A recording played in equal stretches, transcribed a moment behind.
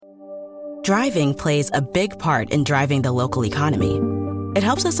Driving plays a big part in driving the local economy. It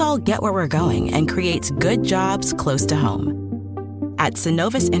helps us all get where we're going and creates good jobs close to home. At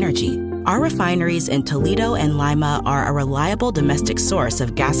Synovus Energy, our refineries in Toledo and Lima are a reliable domestic source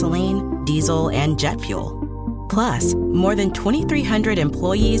of gasoline, diesel, and jet fuel. Plus, more than 2,300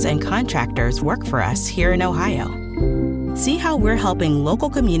 employees and contractors work for us here in Ohio. See how we're helping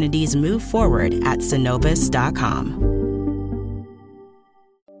local communities move forward at Synovus.com.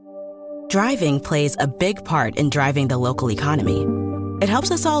 Driving plays a big part in driving the local economy. It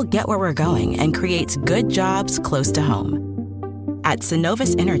helps us all get where we're going and creates good jobs close to home. At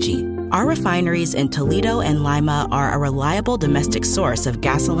Synovus Energy, our refineries in Toledo and Lima are a reliable domestic source of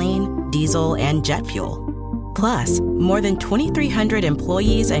gasoline, diesel, and jet fuel. Plus, more than 2,300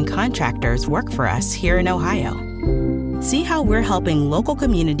 employees and contractors work for us here in Ohio. See how we're helping local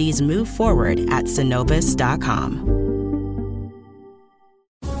communities move forward at Synovus.com.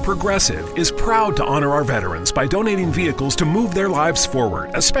 Progressive is proud to honor our veterans by donating vehicles to move their lives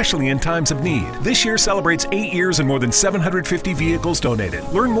forward, especially in times of need. This year celebrates 8 years and more than 750 vehicles donated.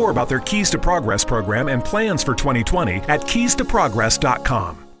 Learn more about their Keys to Progress program and plans for 2020 at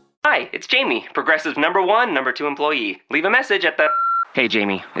keystoprogress.com. Hi, it's Jamie, Progressive's #1, #2 employee. Leave a message at the... Hey,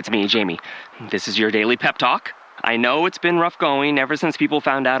 Jamie, it's me, Jamie. This is your daily pep talk. I know it's been rough going ever since people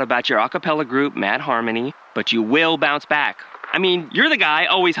found out about your a cappella group, Mad Harmony, but you will bounce back. I mean, you're the guy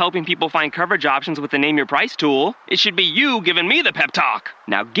always helping people find coverage options with the Name Your Price tool. It should be you giving me the pep talk.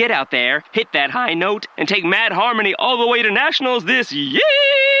 Now get out there, hit that high note, and take Mad Harmony all the way to nationals this year!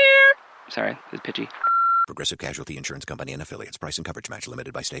 Sorry, it's pitchy. Progressive Casualty Insurance Company and Affiliates. Price and coverage match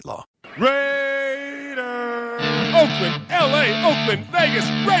limited by state law. Raiders! Oakland, L.A., Oakland, Vegas,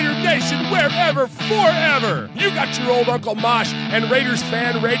 Raider Nation, wherever, forever! You got your old Uncle Mosh and Raiders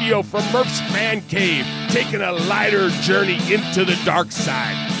Fan Radio from Murph's Fan Cave, taking a lighter journey into the dark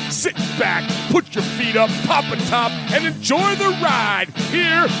side. Sit back, put your feet up, pop a top, and enjoy the ride.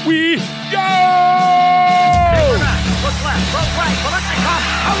 Here we go! Look left, look right, Veliknikov,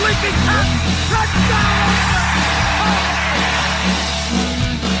 a leaping shot, touchdown!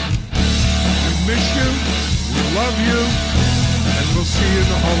 We miss you, we love you, and we'll see you in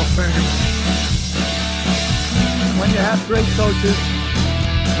the Hall of Fame. When you have great coaches,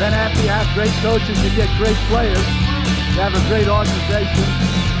 then after you have great coaches, you get great players, you have a great organization,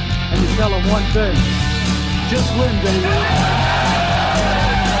 and you tell them one thing, just win, baby.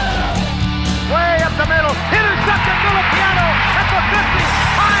 Way up the middle, intercepted Villapiano at the 50,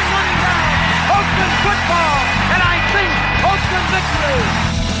 time running down, Oakland football, and I think Oakland victory.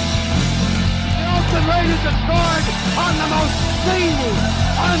 The Oakland Raiders have scored on the most zany,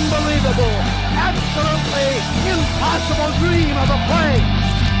 unbelievable, absolutely impossible dream of a play.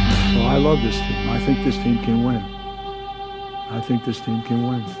 Well, I love this team. I think this team can win. I think this team can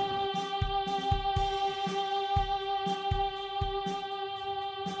win.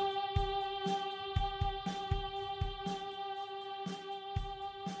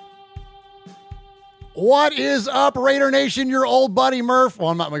 What is up, Raider Nation? Your old buddy Murph. Well,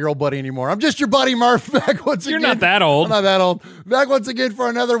 I'm not my old buddy anymore. I'm just your buddy Murph back once again. You're not that old. I'm not that old. Back once again for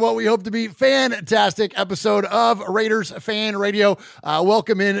another what we hope to be fantastic episode of Raiders Fan Radio.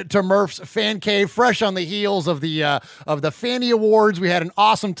 Welcome in to Murph's Fan Cave, fresh on the heels of the Fanny Awards. We had an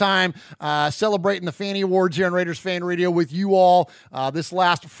awesome time celebrating the Fanny Awards here on Raiders Fan Radio with you all this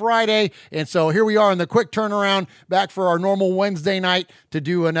last Friday. And so here we are in the quick turnaround back for our normal Wednesday night to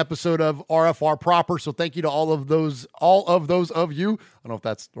do an episode of RFR proper. So thank you to all of those of you. I don't know if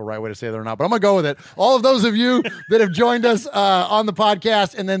that's the right way to say that or not, but I'm going to go with it. All of those of you that have joined us on the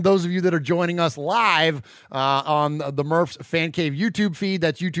podcast, and then those of you that are joining us live on the Murph's Fan Cave YouTube feed.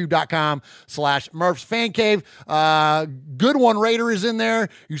 That's youtube.com/Murph's Fan Cave. Good one, Raider is in there.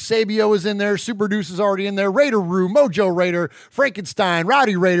 Eusebio is in there. Super Deuce is already in there. Raider Roo, Mojo Raider, Frankenstein,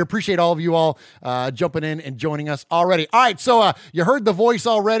 Rowdy Raider. Appreciate all of you all jumping in and joining us already. All right, so you heard the voice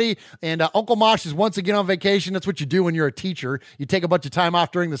already, and Uncle Mosh is once again on vacation. That's what you do when you're a teacher. You take a bunch of time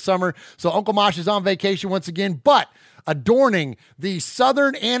off during the summer. So Uncle Mosh is on vacation once again, but adorning the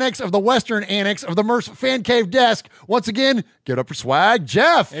southern annex of the western annex of the Murph's Fan Cave desk. Once again, give it up for Swag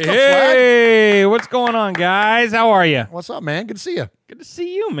Jeff. Hey, what's up, Swag? What's going on, guys? How are you? What's up, man? Good to see you. Good to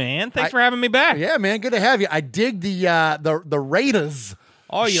see you, man. Thanks for having me back. Yeah, man. Good to have you. I dig the Raiders.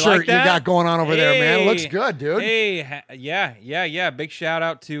 Oh, you shirt like that? You got going on over there, man. It looks good, dude. Hey, yeah. Big shout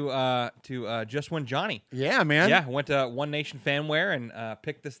out to Just Win Johnny. Yeah, man. Yeah, went to One Nation Fanwear and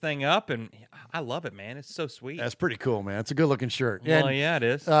picked this thing up, and I love it, man. It's so sweet. That's pretty cool, man. It's a good looking shirt. Well, yeah, it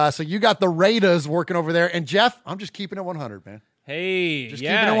is. So you got the Raiders working over there, and Jeff, I'm just keeping it 100, man. Hey, Just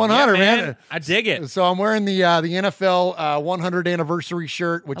yeah, keeping it 100, man. I dig it. So I'm wearing the NFL 100 anniversary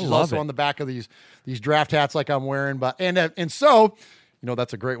shirt, which I is love also it. on the back of these draft hats like I'm wearing. But and so,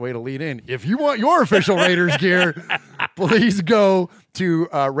 that's a great way to lead in. If you want your official Raiders gear, please go to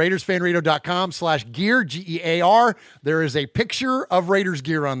RaidersFanRadio.com/gear, GEAR. There is a picture of Raiders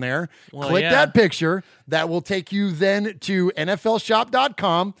gear on there. Well, Click yeah. that picture. That will take you then to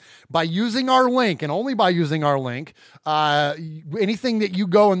NFLshop.com. By using our link, and only by using our link, anything that you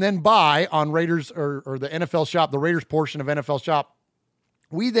go and then buy on Raiders or the NFL Shop, the Raiders portion of NFL Shop,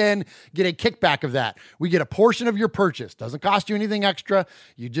 we then get a kickback of that. We get a portion of your purchase. Doesn't cost you anything extra.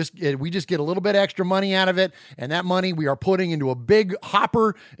 We just get a little bit extra money out of it, and that money we are putting into a big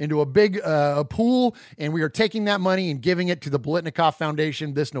hopper, into a big pool, and we are taking that money and giving it to the Blitnikoff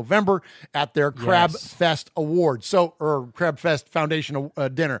Foundation this November at their Crab Fest Awards. Or Crab Fest Foundation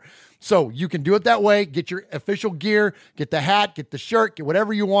dinner. So you can do it that way. Get your official gear, get the hat, get the shirt, get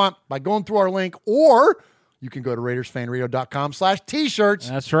whatever you want by going through our link, or you can go to RaidersFanRadio.com/t-shirts.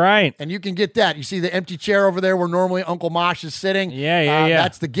 That's right. And you can get that. You see the empty chair over there where normally Uncle Mosh is sitting? Yeah.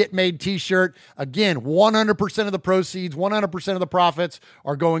 That's the Get Made t-shirt. Again, 100% of the proceeds, 100% of the profits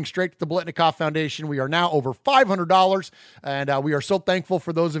are going straight to the Blitnikoff Foundation. We are now over $500, and we are so thankful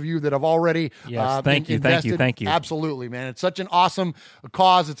for those of you that have already thank you. Absolutely, man. It's such an awesome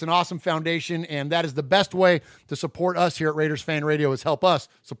cause. It's an awesome foundation, and that is the best way to support us here at Raiders Fan Radio is help us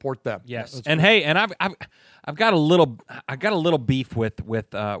support them. Yes. And hey, and I've got a little beef with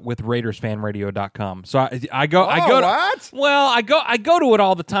RaidersFanRadio.com. So I go to it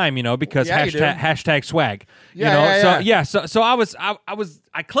all the time, because hashtag swag.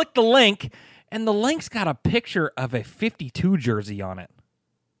 I clicked the link, and the link's got a picture of a 52 jersey on it.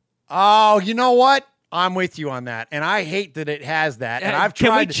 Oh, you know what? I'm with you on that, and I hate that it has that. And I've tried.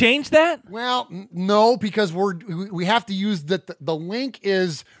 Can we change that? Well, no, because we have to use the link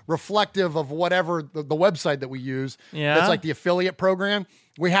is reflective of whatever the website that we use. Yeah, that's like the affiliate program.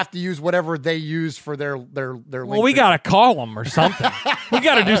 We have to use whatever they use for their link. Well, we got to call them or something. We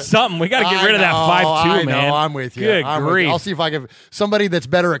got to do something. We got to get rid of that 5.2, man. No, I'm with you. Good grief. I'll see if I can. Somebody that's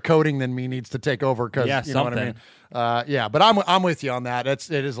better at coding than me needs to take over because you know what I mean. But I'm with you on that.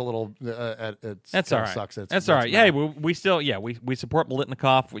 It is a little. That's all right. Sucks. That's all right. Hey, we still we support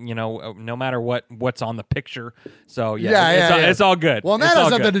Blitnikoff. No matter what's on the picture. So it's all good. Well, and that has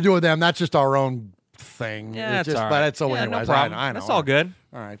nothing to do with them. That's just our own thing. Yeah, it's just, all right. But it's so anyways. No problem. I know. That's all good.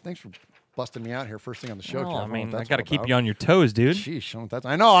 All right. Thanks for busting me out here first thing on the show. Oh, Jeff. I mean, I got to keep you on your toes, dude. Sheesh,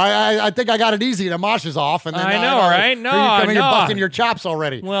 I know. I think I got it easy. The mosh is off, and then I know, right? No, I know. You're busting your chops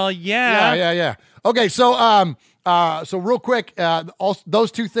already. Well, yeah. Yeah. Okay, so real quick,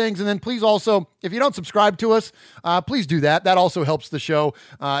 those two things, and then please also, if you don't subscribe to us, please do that. That also helps the show.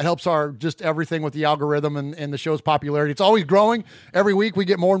 It helps our just everything with the algorithm and the show's popularity. It's always growing. Every week we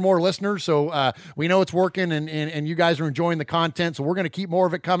get more and more listeners, so we know it's working, and you guys are enjoying the content. So we're going to keep more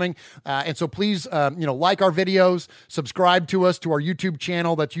of it coming. And so please, like our videos, subscribe to us to our YouTube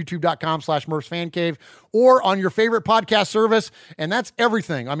channel. That's youtube.com/MurphsFanCave, or on your favorite podcast service, and that's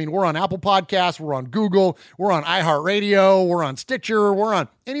everything. I mean, we're on Apple Podcasts, we're on Google, we're on iHeartRadio, we're on Stitcher, we're on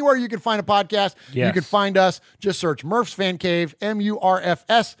anywhere you can find a podcast. Yes. You can find us. Just search Murph's Fan Cave,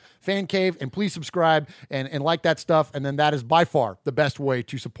 MURFS Fan Cave, and please subscribe and like that stuff. And then that is by far the best way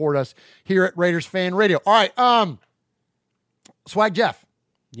to support us here at Raiders Fan Radio. All right, Swag Jeff.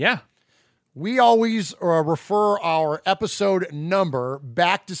 Yeah. We always refer our episode number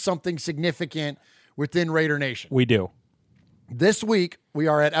back to something significant within Raider Nation. We do. This week, we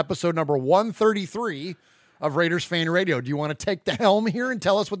are at episode number 133 of Raiders Fan Radio. Do you want to take the helm here and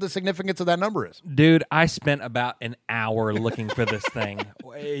tell us what the significance of that number is? Dude, I spent about an hour looking for this thing.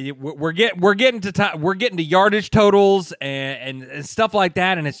 We're getting to yardage totals and stuff like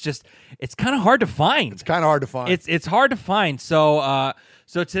that, and it's kind of hard to find. It's kind of hard to find. It's hard to find. So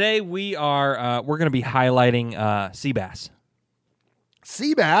today we're going to be highlighting Seabass.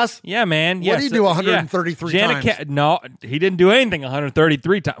 Seabass? Yeah, man. What did he do 133 times? No, he didn't do anything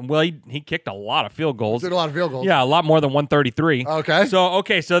 133 times. Well, he kicked a lot of field goals. Did a lot of field goals. Yeah, a lot more than 133. Okay. So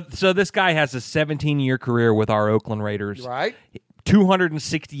this guy has a 17-year career with our Oakland Raiders. Right.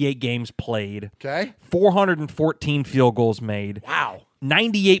 268 games played. Okay. 414 field goals made. Wow.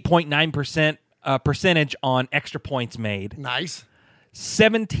 98.9% percentage on extra points made. Nice.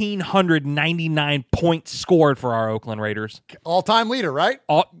 1,799 points scored for our Oakland Raiders. All-time leader, right?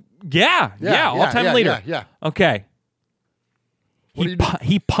 All-time leader. Yeah. Okay.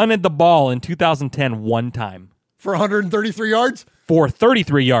 He punted the ball in 2010 one time. For 133 yards? For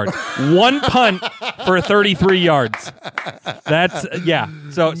 33 yards. One punt for 33 yards. That's, yeah.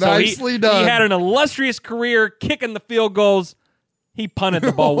 So Nicely done. He had an illustrious career kicking the field goals. He punted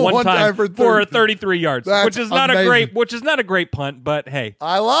the ball one time for 33 yards, which is not a great punt, but hey,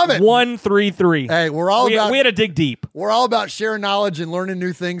 I love it. 1-3-3. Hey, we had to dig deep. We're all about sharing knowledge and learning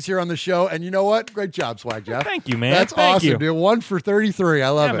new things here on the show. And you know what? Great job, Swag Jeff. Thank you, man. That's Thank awesome, you. dude. 1 for 33. I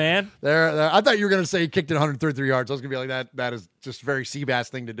love it, man. There. I thought you were going to say he kicked it 133 yards. I was going to be like, that is just a very Seabass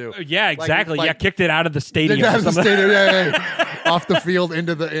thing to do. Yeah, exactly. Kicked it out of the stadium. Out of the stadium. Yeah. Off the field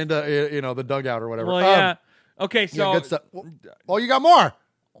into the dugout or whatever. Well, yeah. Okay, so good stuff. Well, you got more.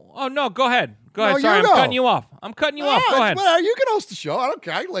 Oh no, go ahead. No, Sorry, I'm cutting you off. Go ahead. Well, you can host the show. I don't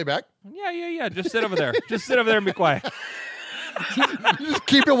care. I can lay back. Yeah. Just sit over there. And be quiet. Just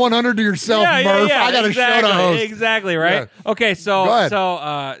keep it 100 to yourself, Murph. Yeah, I got a show to host. Exactly, right? Yeah. Okay, Go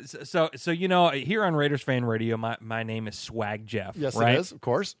ahead. so here on Raiders Fan Radio, my name is Swag Jeff. Yes, right? it is, of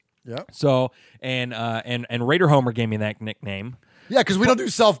course. Yeah. So and Raider Homer gave me that nickname. Yeah, because we don't do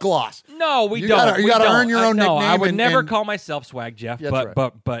self-gloss. No, we don't. You got to earn your own nickname. I would never call myself Swag Jeff, That's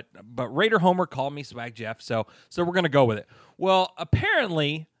but Raider Homer called me Swag Jeff, so we're going to go with it. Well,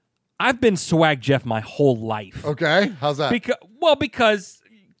 apparently, I've been Swag Jeff my whole life. Okay, how's that?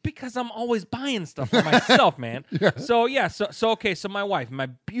 Because I'm always buying stuff for myself, man. Yeah. So my wife, my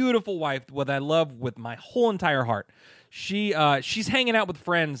beautiful wife, what I love with my whole entire heart, she's hanging out with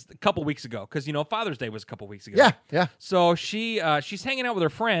friends a couple weeks ago because Father's Day was a couple weeks ago. Yeah. So she's hanging out with her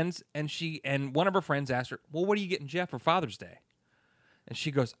friends, and one of her friends asked her, "Well, what are you getting Jeff for Father's Day?" And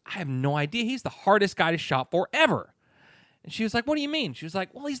she goes, "I have no idea. He's the hardest guy to shop for ever." And she was like, "What do you mean?" She was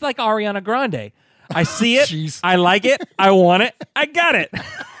like, "Well, he's like Ariana Grande. I see it. Jeez. I like it. I want it. I got it."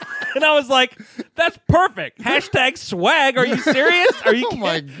 And I was like, "That's perfect." #swag. Are you serious? Are you? Oh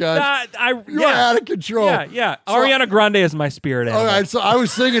my God! You're yeah. out of control. Yeah. Ariana Grande is my spirit animal. All right, so I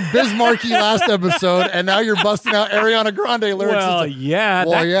was singing Bismarcky last episode, and now you're busting out Ariana Grande lyrics. Well, yeah.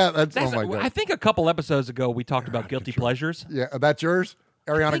 That's oh my God. I think a couple episodes ago we talked about guilty pleasures. Yeah, that's yours.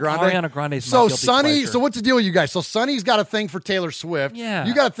 Ariana Grande. Ariana Grande is my guilty pleasure. So what's the deal with you guys? So Sonny's got a thing for Taylor Swift. Yeah.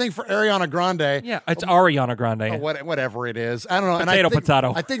 You got a thing for Ariana Grande. Yeah, it's Ariana Grande. Whatever it is. I don't know.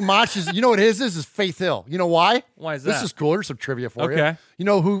 Potato. I think Mosh is, you know what his is Faith Hill. You know why? Why is that? This is cool. Here's some trivia for you. Okay. You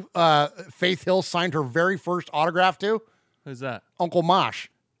know who Faith Hill signed her very first autograph to? Who's that? Uncle Mosh.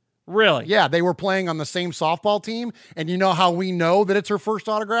 Really? Yeah, they were playing on the same softball team. And you know how we know that it's her first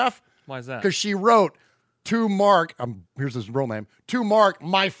autograph? Why is that? Because she wrote, "To Mark," here's his real name, "To Mark,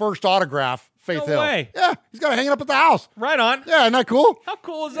 my first autograph, Faith Hill." No way. Yeah, he's got it hanging up at the house. Right on. Yeah, isn't that cool? How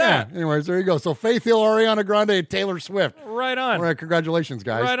cool is that? Yeah. Anyways, there you go. So Faith Hill, Ariana Grande, and Taylor Swift. Right on. All right, congratulations,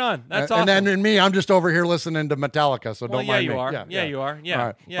 guys. Right on. That's awesome. And then me, I'm just over here listening to Metallica, so don't mind me. You are. Yeah, you are. Yeah. All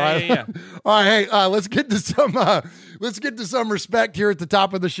right. Yeah. All right, hey, let's get to some respect here at the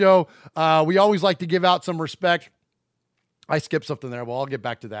top of the show. We always like to give out some respect. I skipped something there. Well, I'll get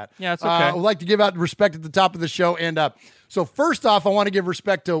back to that. Yeah, it's okay. We'd like to give out respect at the top of the show. And so first off, I want to give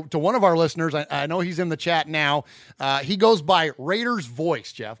respect to one of our listeners. I know he's in the chat now. He goes by Raiders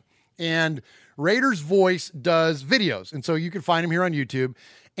Voice, Jeff. And Raiders Voice does videos. And so you can find him here on YouTube.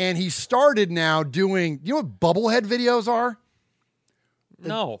 And he started now doing, you know what bubblehead videos are?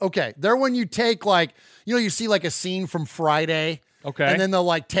 No. Okay. They're when you take you see like a scene from Friday. Okay. And then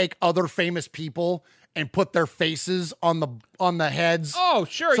they'll take other famous people and put their faces on the heads. Oh,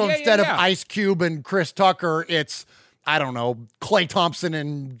 sure. So instead of Ice Cube and Chris Tucker, it's, I don't know, Klay Thompson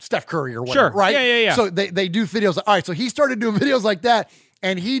and Steph Curry or whatever, sure. right? Yeah. So they do videos. All right, so he started doing videos like that,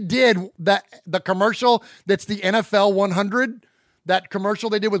 and he did the commercial that's the NFL 100, that commercial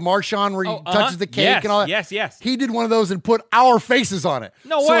they did with Marshawn where he touches the cake and all that. Yes. He did one of those and put our faces on it.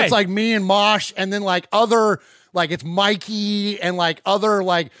 No way. So it's like me and Mosh, and then other... it's Mikey and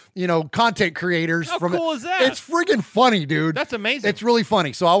other content creators. How from cool is that? It's friggin' funny, dude. That's amazing. It's really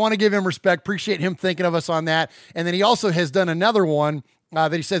funny. So I want to give him respect. Appreciate him thinking of us on that. And then he also has done another one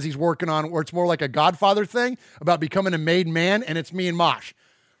that he says he's working on where it's more like a Godfather thing about becoming a made man, and it's me and Mosh.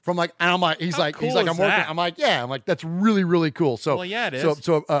 From and I'm like, he's like, I'm working. that? I'm like, yeah. I'm like, that's really, really cool. So well, yeah, it is.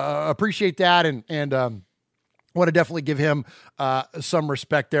 So appreciate that and want to definitely give him some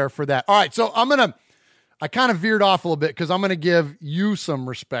respect there for that. All right, so I kind of veered off a little bit because I'm going to give you some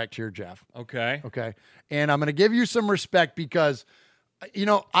respect here, Jeff. Okay. And I'm going to give you some respect because,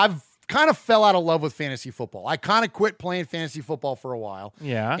 I've kind of fell out of love with fantasy football. I kind of quit playing fantasy football for a while.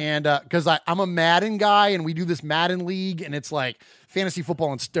 Yeah. And because I'm a Madden guy and we do this Madden league and it's like fantasy football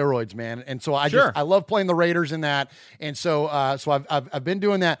on steroids, man. And so I love playing the Raiders in that. And so I've been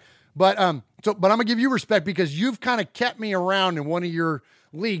doing that. But I'm going to give you respect because you've kind of kept me around in one of your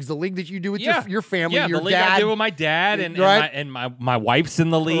leagues, the league that you do with your family, your the league dad. I do with my dad and my wife's in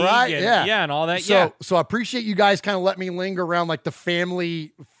the league, right? And all that. So I appreciate you guys kind of let me linger around the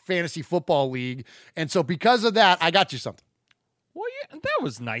family fantasy football league, and so because of that, I got you something. Well, that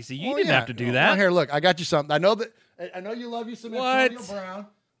was nice of you. You Well, didn't yeah. have to do Well, that. here, look, I got you something. I know you love you some What? Antonio Brown.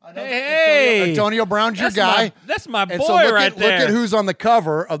 I know Hey, Antonio Brown's your That's guy. that's my boy And so look right at, there. Look at who's on the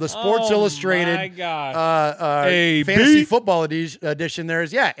cover of the Sports Oh, Illustrated my gosh. AB? fantasy football edition. There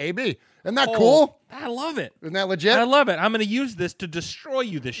is, AB. Isn't that cool? I love it. Isn't that legit? I love it. I'm going to use this to destroy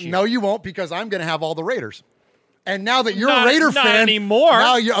you this year. No, you won't, because I'm going to have all the Raiders. And now that you're Not- a Raider not fan, anymore.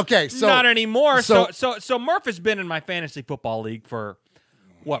 Now you okay? So not anymore. So, So Murph has been in my fantasy football league for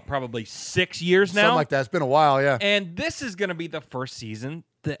what, probably 6 years now. something like that. It's been a while, yeah. And this is going to be the first season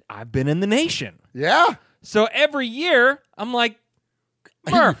that I've been in the nation. Yeah. So every year, I'm like,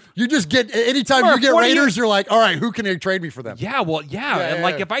 Murph. You just get anytime Murph, you get what do you- Raiders, you're like, all right, who can you trade me for them? Yeah, well, yeah. Yeah, And yeah,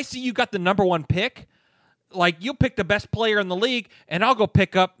 like yeah. if I see you got the number 1 pick, like you'll pick the best player in the league, and I'll go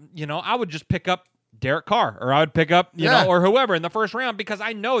pick up, I would just pick up Derek Carr, or I would pick up, Yeah. or whoever in the first round, because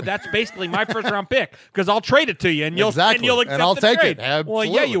I know that's basically my first round pick, because I'll trade it to you, and you'll Exactly. and you'll accept And I'll the take trade. it. Well, yeah,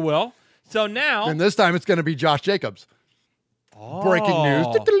 Absolutely. you will. So now, And this time it's going to be Josh Jacobs. Breaking news.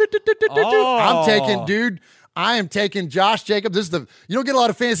 Oh. I'm taking, dude. I am taking Josh Jacobs. This is you don't get a lot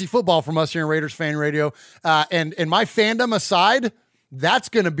of fantasy football from us here in Raiders Fan Radio. And my fandom aside, that's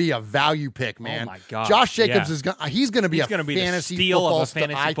going to be a value pick, man. Oh my God. Josh Jacobs Yeah. he's going to be He's a gonna be the fantasy steal of football a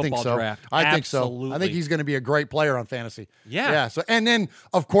fantasy I think football so. draft. I think so. I Absolutely. think he's going to be a great player on fantasy. Yeah. Yeah. So and then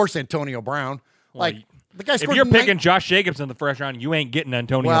of course Antonio Brown. Well, The guy if scored you're nine- picking Josh Jacobs in the first round, you ain't getting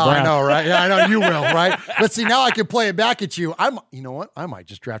Antonio Well, Brown. I know, right? Yeah, I know you will, right? But see, now I can play it back at you. You know what? I might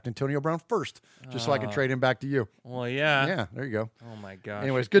just draft Antonio Brown first, just so I can trade him back to you. Well, yeah. Yeah, there you go. Oh my gosh.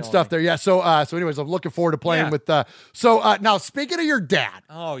 Anyways, you're good stuff killing me. there. Yeah. So anyways, I'm looking forward to playing Yeah. with. Now, speaking of your dad,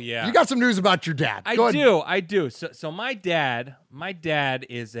 Oh yeah. you got some news about your dad. I Go ahead. I do. So my dad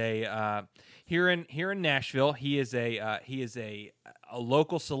is a here in Nashville. He is a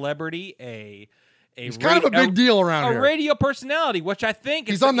local celebrity. He's kind of a big deal around a here. radio personality, which I think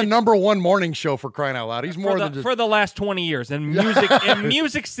He's on the number one morning show for crying out loud. He's more than just. for the last 20 years in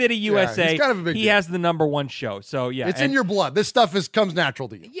Music City, USA. he's kind of a big he deal. has the number 1 show. So yeah, It's in your blood. This stuff comes natural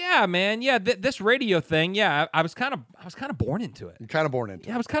to you. Yeah, man. Yeah, this radio thing. Yeah, I was kind of born into it. You're kind of born into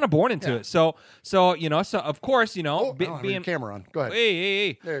Yeah, I it. was kind of born into it. So of course, Oh, I don't have your being camera on. Go ahead.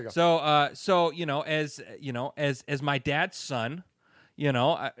 Hey. There you go. So as my dad's son,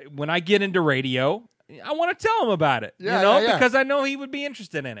 when I get into radio, I want to tell him about it. Yeah, yeah. Because I know he would be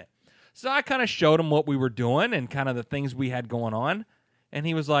interested in it. So I kind of showed him what we were doing and kind of the things we had going on, and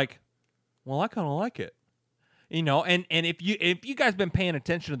he was like, "Well, I kind of like it." And if you guys been paying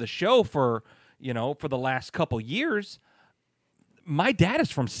attention to the show for the last couple years, my dad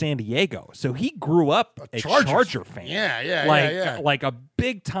is from San Diego, so he grew up a Charger fan. Yeah. Like a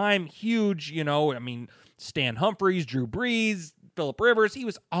big time, huge. Stan Humphries, Drew Brees, Phillip Rivers. He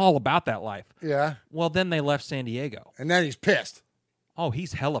was all about that life. Yeah. Well, then they left San Diego. And then he's pissed. Oh,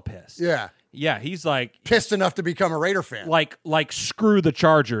 he's hella pissed. Yeah. Yeah, he's like Pissed enough to become a Raider fan. like screw the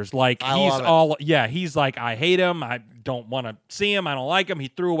Chargers. Like I he's love it. all he's like, I hate him. I don't want to see him. I don't like him. He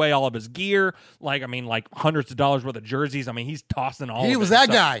threw away all of his gear. Like hundreds of dollars worth of jerseys. He's tossing all. He of was it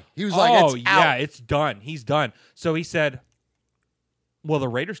and that stuff. guy. He was like, oh it's yeah, out. it's done. He's done. So he said, well, the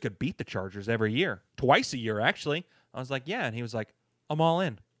Raiders could beat the Chargers every year, twice a year actually. I was like, yeah, and he was like, I'm all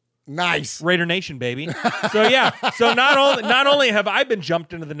in. Nice. Raider Nation, baby. So yeah. So not only have I been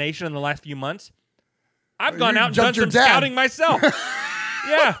jumped into the nation in the last few months, I've gone You out and done jumped your some dad. scouting myself.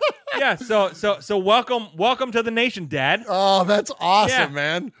 Yeah. So welcome to the nation, Dad. Oh, that's awesome, Yeah.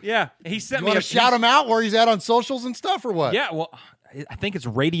 man. Yeah. He sent You me want a to shout him out where he's at on socials and stuff or what? Yeah. Well, I think it's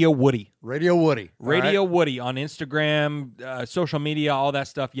Radio Woody. Radio Woody. All Radio right. Woody on Instagram, social media, all that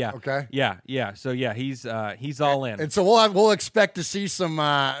stuff. Yeah. Okay. Yeah. So yeah, he's all in. And so we'll expect to see some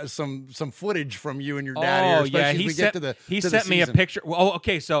footage from you and your dad here, especially as we get to the he to the sent me a season. picture. Well,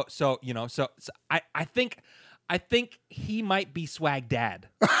 okay, so I think he might be Swag Dad.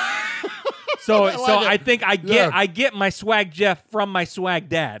 So like so it. I think I get my Swag Jeff from my Swag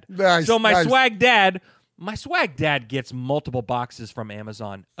Dad. Nice, So my nice. Swag Dad gets multiple boxes from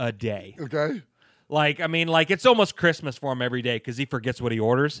Amazon a day. Okay. Like it's almost Christmas for him every day because he forgets what he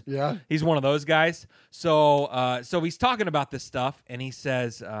orders. Yeah. He's one of those guys. So he's talking about this stuff, and he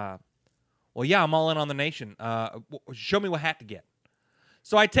says, well, yeah, I'm all in on the nation. Show me what hat to get.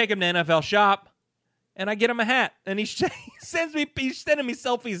 So I take him to NFL Shop, and I get him a hat. And he's sending me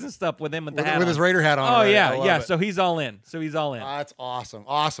selfies and stuff with him with the hat With on. his Raider hat on. Oh, already. I yeah, love yeah. it. So he's all in. That's awesome.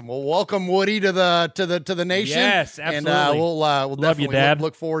 Awesome. Well, welcome Woody to the nation. Yes, And absolutely. we'll Love you, definitely Dad.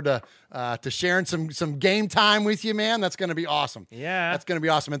 look forward to to sharing some game time with you, man. That's going to be awesome. Yeah. That's going to be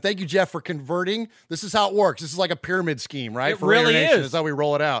awesome. And thank you, Jeff, for converting. This is how it works. This is like a pyramid scheme, right? It For Raider really Nation. is. That's how we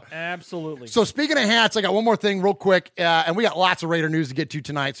roll it out. Absolutely. So speaking of hats, I got one more thing real quick, and we got lots of Raider news to get to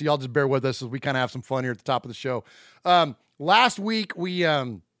tonight, so y'all just bear with us as we kind of have some fun here at the top of the show. Last week, we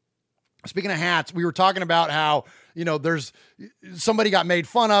speaking of hats, we were talking about how, there's somebody got made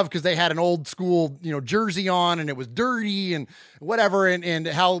fun of because they had an old school, jersey on and it was dirty and whatever, and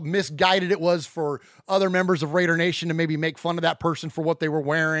how misguided it was for other members of Raider Nation to maybe make fun of that person for what they were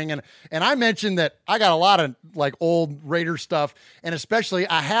wearing. And I mentioned that I got a lot of like old Raider stuff, and especially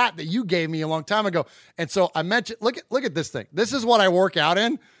a hat that you gave me a long time ago. And so I mentioned, look at this thing. This is what I work out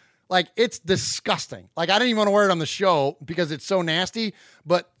in. Like, it's disgusting. Like, I didn't even want to wear it on the show because it's so nasty.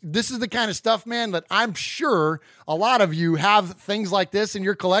 But this is the kind of stuff, man, that I'm sure a lot of you have things like this in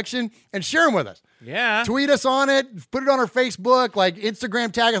your collection, and share them with us. Yeah. Tweet us on it. Put it on our Facebook, like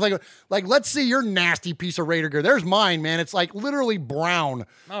Instagram tag us. Like let's see your nasty piece of Raider gear. There's mine, man. It's like literally brown.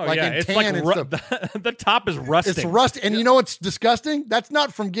 Oh, like yeah. in It's tan like and stuff. the top is rusting. It's rusty. And you know what's disgusting? That's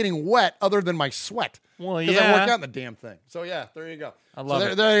not from getting wet other than my sweat. Well, because I work out in the damn thing. So, yeah, there you go. I love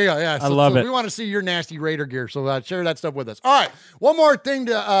it. There you go. Yeah, I love it. We want to see your nasty Raider gear, so share that stuff with us. All right, one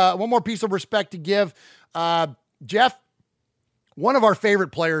more piece of respect to give. Jeff, one of our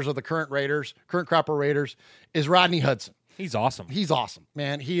favorite players of the current crop of Raiders, is Rodney Hudson. He's awesome. He's awesome,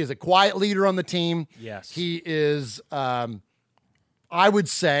 man. He is a quiet leader on the team. Yes. He is, I would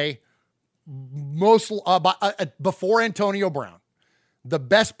say, before Antonio Brown, the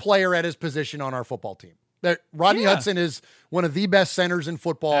best player at his position on our football team. Rodney Hudson is one of the best centers in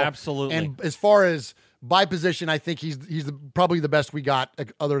football. Absolutely. And as far as by position, I think he's probably the best we got,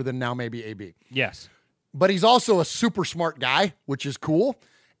 other than now maybe AB. Yes. But he's also a super smart guy, which is cool.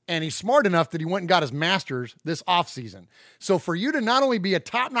 And he's smart enough that he went and got his master's this offseason. So for you to not only be a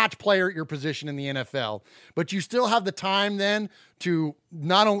top-notch player at your position in the NFL, but you still have the time then to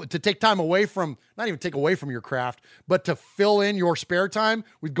not only to take time away from, not even take away from your craft, but to fill in your spare time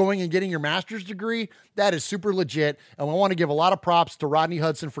with going and getting your master's degree, that is super legit. And I want to give a lot of props to Rodney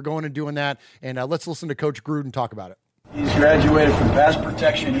Hudson for going and doing that. And let's listen to Coach Gruden talk about it. He's graduated from Pass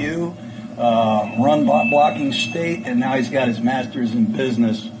Protection U, Run Blocking State, and now he's got his master's in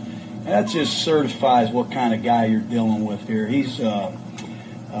business. That just certifies what kind of guy you're dealing with here. He's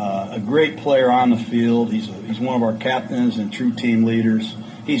a great player on the field. He's one of our captains and true team leaders.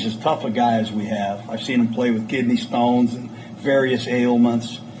 He's as tough a guy as we have. I've seen him play with kidney stones and various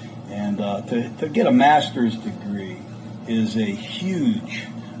ailments. And to get a master's degree is a huge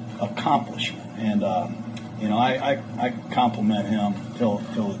accomplishment. And, I compliment him till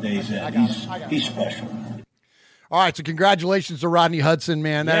the day's end. He's special. All right, so congratulations to Rodney Hudson,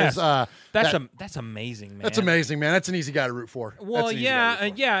 man. That's That's amazing, man. That's amazing, man. That's an easy guy to root for. Well, yeah.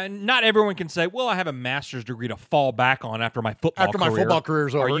 And not everyone can say, "Well, I have a master's degree to fall back on after my football career. My football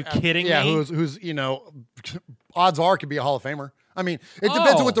career's over. Are you kidding me? Yeah, who's odds are could be a Hall of Famer. I mean, it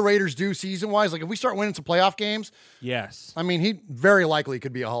depends on what the Raiders do season-wise. Like, if we start winning some playoff games, yes. I mean, he very likely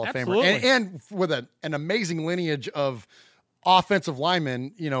could be a Hall of Absolutely. Famer. And with an amazing lineage of offensive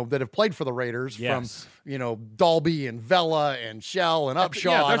linemen, that have played for the Raiders from, Dalby and Vela and Shell and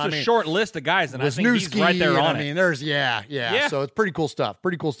Upshaw. Yeah, there's a short list of guys, and I think he's right there on it. I mean, there's, yeah. So it's pretty cool stuff.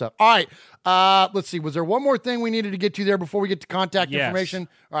 All right. Let's see. Was there one more thing we needed to get to there before we get to contact information?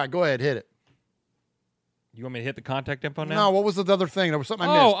 All right, go ahead. Hit it. You want me to hit the contact info now? No, what was the other thing? There was something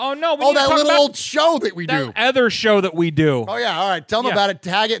I missed. Oh, no. That little old show that we do. That other show that we do. Oh, yeah. All right. Tell them about it.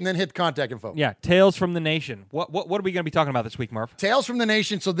 Tag it and then hit the contact info. Yeah. Tales from the Nation. What are we going to be talking about this week, Murph? Tales from the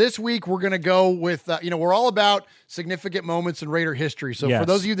Nation. So this week we're going to go with, we're all about significant moments in Raider history. So for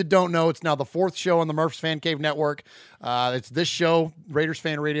those of you that don't know, it's now the 4th show on the Murph's Fan Cave Network. It's this show, Raiders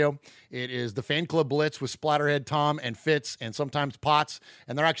Fan Radio. It is the Fan Club Blitz with Splatterhead Tom and Fitz and sometimes Potts.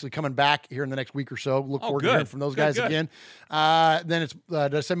 And they're actually coming back here in the next week or so. Look forward to hearing from those guys again. Then it's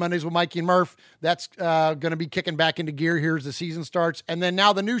Did I say Mondays with Mikey and Murph? That's going to be kicking back into gear here as the season starts. And then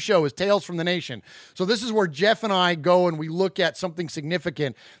now the new show is Tales from the Nation. So this is where Jeff and I go and we look at something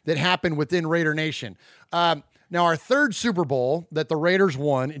significant that happened within Raider Nation. Now, our third Super Bowl that the Raiders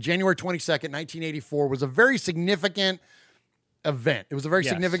won, January 22nd, 1984, was a very significant event. It was a very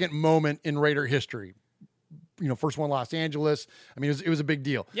significant moment in Raider history. First one, Los Angeles. I mean, it was a big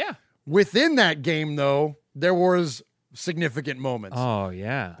deal. Yeah. Within that game, though, there was significant moments. Oh,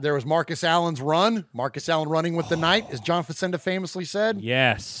 yeah. There was Marcus Allen's run. Marcus Allen running with the night, as John Facenda famously said.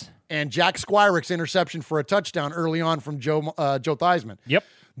 Yes. And Jack Squirick's interception for a touchdown early on from Joe Theismann. Yep.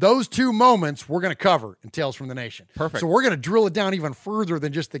 those two moments we're going to cover in Tales from the Nation. Perfect. So we're going to drill it down even further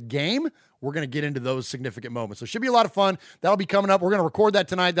than just the game. We're going to get into those significant moments. So it should be a lot of fun. That'll be coming up. We're going to record that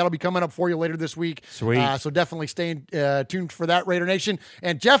tonight. That'll be coming up for you later this week. Sweet. So definitely stay tuned for that, Raider Nation.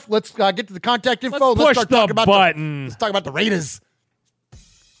 And Jeff, let's get to the contact info. Let's push the button. Let's talk about the Raiders.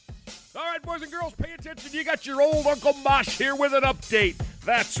 All right, boys and girls, pay attention. You got your old Uncle Mosh here with an update.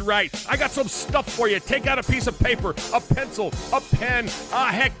 That's right. I got some stuff for you. Take out a piece of paper, a pencil, a pen.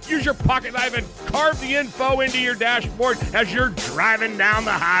 Heck, use your pocket knife and carve the info into your dashboard as you're driving down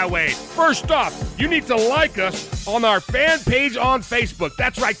the highway. First off, you need to like us on our fan page on Facebook.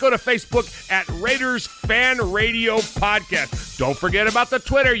 That's right. Go to Facebook at Raiders Fan Radio Podcast. Don't forget about the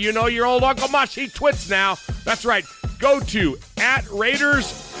Twitter. You know your old Uncle Mosh, he twits now. That's right. Go to at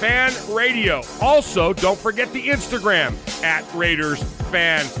Raiders Fan Radio. Also, don't forget the Instagram at Raiders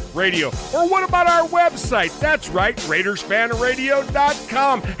Fan Radio. Or what about our website? That's right,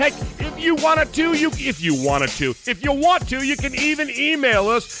 RaidersFanRadio.com. Heck, if you want to, you can even email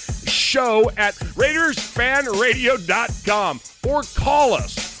us, show@RaidersFanRadio.com, or call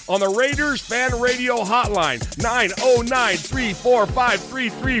us on the Raiders Fan Radio hotline,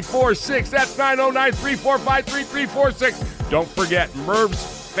 909-345-3346. That's 909-345-3346. Don't forget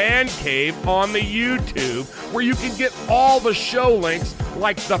Merv's Fan Cave on the YouTube, where you can get all the show links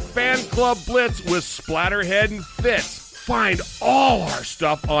like the Fan Club Blitz with Splatterhead and Fitz. Find all our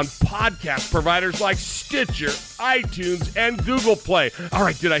stuff on podcast providers like Stitcher, iTunes, and Google Play. All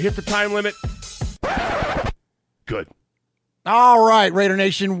right, did I hit the time limit? Good. All right, Raider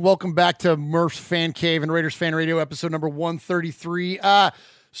Nation, welcome back to Murph's Fan Cave and Raiders Fan Radio, episode number 133.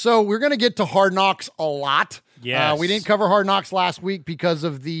 So we're going to get to Hard Knocks a lot. Yes. We didn't cover Hard Knocks last week because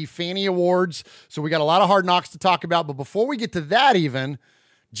of the Fanny Awards, so we got a lot of Hard Knocks to talk about. But before we get to that even,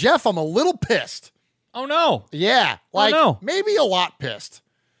 Jeff, I'm a little pissed. Oh, no. Yeah, maybe a lot pissed.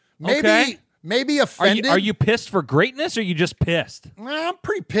 Maybe offended. Are you pissed for greatness, or are you just pissed? I'm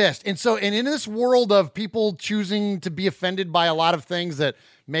pretty pissed. And in this world of people choosing to be offended by a lot of things that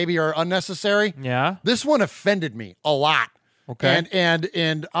maybe are unnecessary, this one offended me a lot. Okay.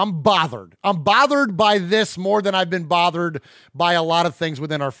 And I'm bothered. I'm bothered by this more than I've been bothered by a lot of things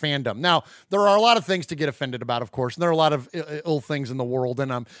within our fandom. Now, there are a lot of things to get offended about, of course, and there are a lot of ill things in the world.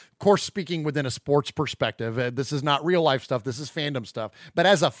 And I'm, of course, speaking within a sports perspective. This is not real life stuff. This is fandom stuff. But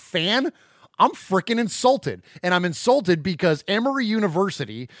as a fan, I'm freaking insulted. And I'm insulted because Emory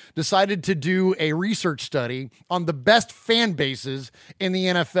University decided to do a research study on the best fan bases in the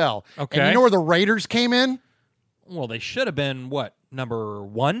NFL. Okay. And you know where the Raiders came in? Well, they should have been, number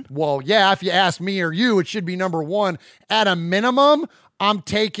one? Well, yeah, if you ask me or you, it should be number one. At a minimum, I'm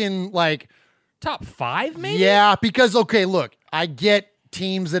taking top 5, maybe? Yeah, because, okay, look, I get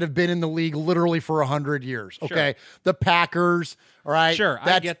teams that have been in the league literally for 100 years, okay? Sure. The Packers, right? Sure,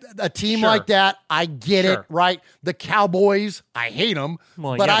 I get a team like that. I get it, right? The Cowboys, I hate them,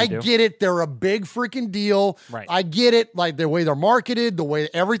 but I get it. They're a big freaking deal. Right. I get it, the way they're marketed, the way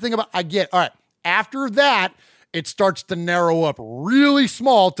everything about, I get it. All right, after that, it starts to narrow up really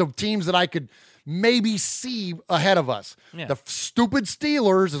small to teams that I could maybe see ahead of us. Yeah. The stupid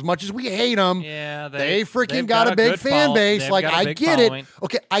Steelers, as much as we hate them, they freaking got a big fan base. I get it.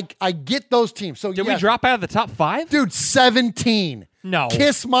 Okay, I get those teams. So did we drop out of the top 5? Dude, 17. No.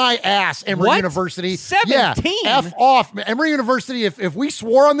 Kiss my ass, Emory University. 17? Yeah, F off. Emory University, if we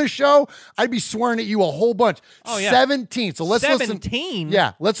swore on this show, I'd be swearing at you a whole bunch. Oh, yeah. 17. So let's 17?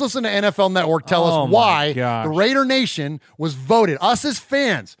 Yeah, let's listen to NFL Network tell us why the Raider Nation was voted. Us as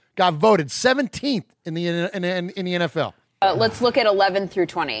fans got voted 17th in the NFL. Let's look at 11 through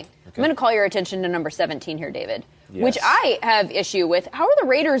 20. Okay. I'm going to call your attention to number 17 here, David. Yes. Which I have issue with. How are the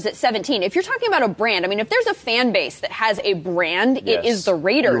Raiders at 17? If you're talking about a brand, I mean, if there's a fan base that has a brand, it is the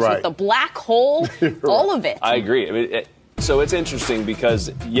Raiders with the black hole, all of it. I agree. I mean, so it's interesting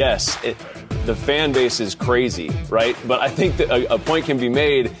because, yes, the fan base is crazy, right? But I think that a point can be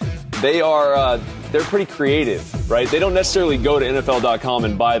made. They're pretty creative, right? They don't necessarily go to NFL.com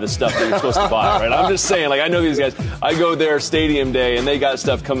and buy the stuff that you're supposed to buy, right? I'm just saying, I know these guys. I go there stadium day, and they got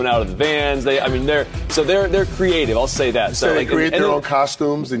stuff coming out of the vans. They're creative. I'll say that. So they create their own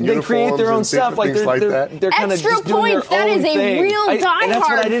costumes and uniforms. They create their own stuff, things like that. They're kind of just doing their that own is a thing. real diehard fan. That's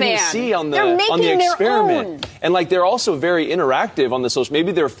what I didn't see on the experiment. And they're also very interactive on the social.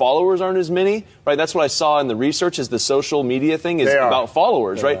 Maybe their followers aren't as many, right? That's what I saw in the research. Is the social media thing is about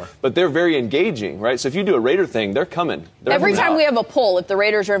followers, right? But they're very engaging, right? So if you do a Raider thing, they're coming. Every time we have a poll, if the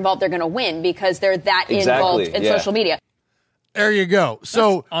Raiders are involved, they're going to win because they're that involved in social media. There you go.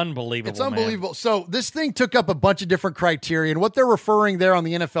 So unbelievable. It's unbelievable. Man. So this thing took up a bunch of different criteria, and what they're referring there on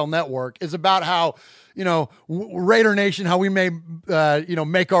the NFL Network is about how, Raider Nation, how we may,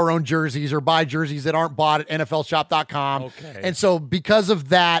 make our own jerseys or buy jerseys that aren't bought at NFLshop.com. Okay. And so because of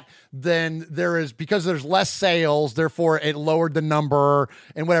that, then because there's less sales, therefore it lowered the number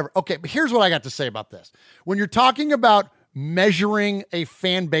and whatever. Okay, but here's what I got to say about this. When you're talking about measuring a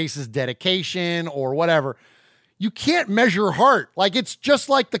fan base's dedication or whatever, you can't measure heart. Like, it's just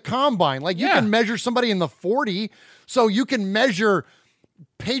like the combine. Like, you can measure somebody in the 40, so you can measure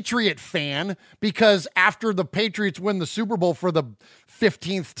Patriot fan because after the Patriots win the Super Bowl for the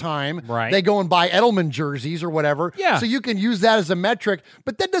 15th time, they go and buy Edelman jerseys or whatever. Yeah. So you can use that as a metric,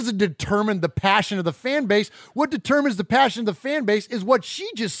 but that doesn't determine the passion of the fan base. What determines the passion of the fan base is what she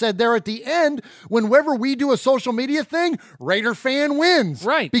just said there at the end. Whenever we do a social media thing, Raider fan wins.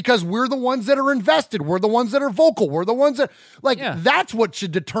 Right. Because we're the ones that are invested. We're the ones that are vocal. We're the ones that, that's what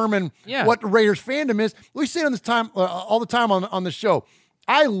should determine what Raiders fandom is. We say it on this time all the time on the show.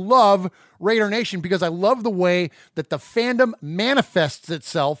 I love Raider Nation because I love the way that the fandom manifests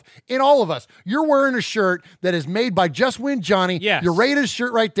itself in all of us. You're wearing a shirt that is made by Just Win Johnny. Yes. Your Raiders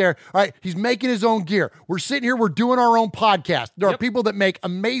shirt right there. All right, he's making his own gear. We're sitting here, we're doing our own podcast. There are people that make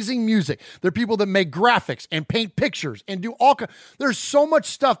amazing music. There are people that make graphics and paint pictures and do all kinds. There's so much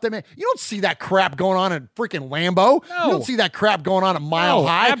stuff that, man, you don't see that crap going on in freaking Lambeau. No. You don't see that crap going on at Mile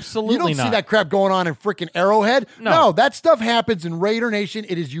High. Absolutely You don't not. see that crap going on in freaking Arrowhead. No, that stuff happens in Raider Nation.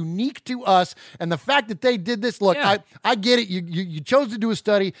 It is unique to us. And the fact that they did this, look, I get it. You chose to do a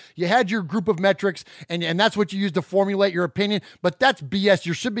study. You had your group of metrics, and that's what you used to formulate your opinion. But that's BS.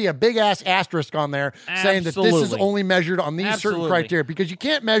 There should be a big ass asterisk on there saying that this is only measured on these certain criteria, because you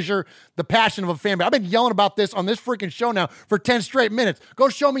can't measure the passion of a fan base. I've been yelling about this on this freaking show now for 10 straight minutes. Go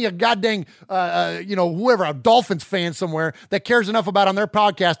show me a goddamn, whoever, a Dolphins fan somewhere that cares enough about on their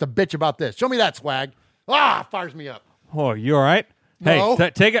podcast to bitch about this. Show me that swag. Fires me up. Oh, you all right? No. Hey,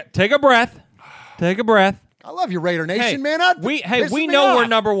 take a breath. Take a breath. I love you, Raider Nation, man. We know we're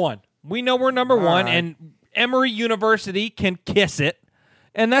number one. We know we're number one, and Emory University can kiss it,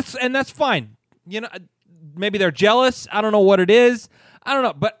 and that's fine. Maybe they're jealous. I don't know what it is. I don't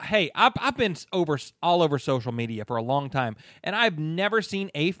know, but hey, I've been all over social media for a long time, and I've never seen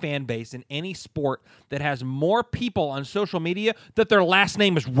a fan base in any sport that has more people on social media that their last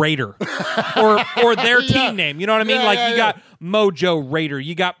name is Raider or their team name. You know what I mean? You got Mojo Raider,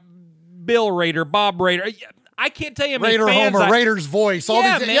 you got Bill Raider, Bob Raider. I can't tell you how many Raider fans Homer, Raiders voice. All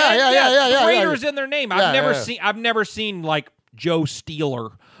these, the Raiders in their name. I've never seen like Joe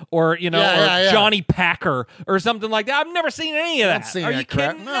Steeler or Johnny Packer or something like that. I've never seen any of that. Are you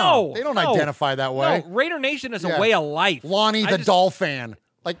kidding? No, they don't identify that way. No, Raider Nation is a way of life. Lonnie the Doll fan.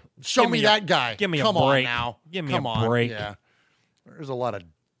 Like, show me that guy. Give me Come a break. on now. Give me Come a break. Yeah. There's a lot of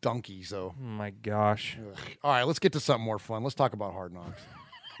donkeys, though. Oh, my gosh. Ugh. All right, let's get to something more fun. Let's talk about Hard Knocks.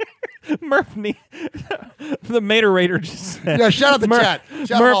 The Mater Raider just said. Yeah, shout out the chat.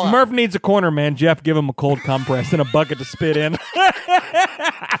 Murph needs a corner, man. Jeff, give him a cold compress and a bucket to spit in.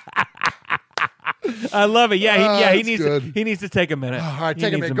 I love it. Yeah, he needs to take a minute. All right,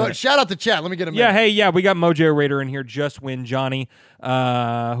 take a minute. Go, shout out the chat. Let me get a minute. Yeah, we got Mojo Raider in here. Just Win Johnny. Who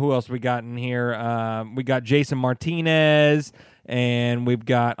else we got in here? We got Jason Martinez, and we've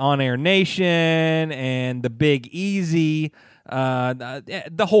got On Air Nation and the Big Easy.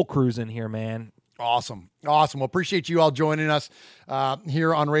 The whole crew's in here, man. Awesome. Well, appreciate you all joining us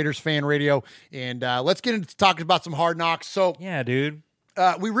here on Raiders Fan Radio. And let's get into talking about some Hard Knocks. So, yeah, dude.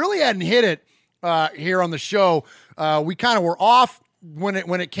 We really hadn't hit it here on the show. We kind of were off when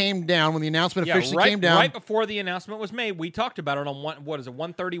it came down, when the announcement officially came down. Right before the announcement was made, we talked about it on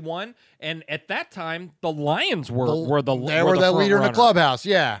 131, and at that time the Lions were the leader in the clubhouse.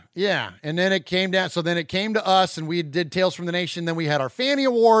 Yeah. And then it came down. So then it came to us, and we did Tales from the Nation. Then we had our Fanny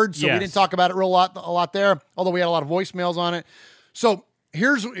Awards, so we didn't talk about it a lot there, although we had a lot of voicemails on it. So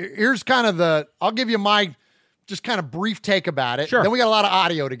here's kind of I'll give you my just kind of brief take about it. Sure. Then we got a lot of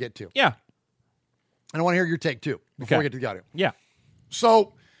audio to get to. Yeah. And I want to hear your take too before we get to the audio. Yeah.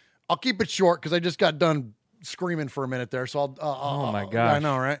 So I'll keep it short because I just got done screaming for a minute there. So oh my gosh. I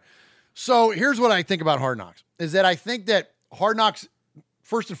know, right? So here's what I think about Hard Knocks is that I think that Hard Knocks,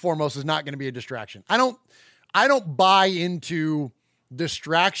 first and foremost, is not going to be a distraction. I don't buy into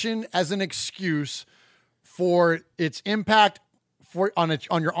distraction as an excuse for its impact on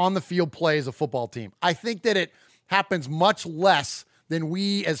your on the field play as a football team. I think that it happens much less than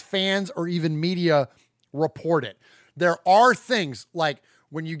we as fans or even media report it. There are things like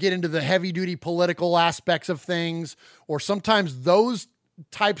when you get into the heavy duty political aspects of things, or sometimes those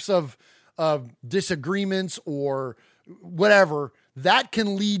types of disagreements or whatever, that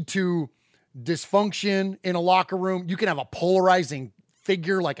can lead to dysfunction in a locker room. You can have a polarizing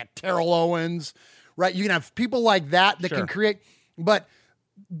figure like a Terrell Owens, right? You can have people like that can create, but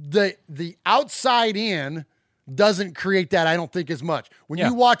the outside in doesn't create that, I don't think, as much. When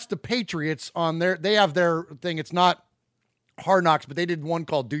you watch the Patriots on they have their thing, it's not Hard Knocks, but they did one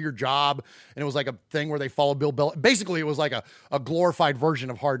called Do Your Job, and it was like a thing where they follow Bill Belichick. Basically, it was like a glorified version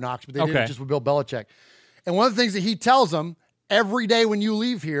of Hard Knocks, but they did it just with Bill Belichick. And one of the things that he tells them, every day when you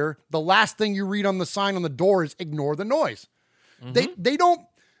leave here, the last thing you read on the sign on the door is ignore the noise. Mm-hmm.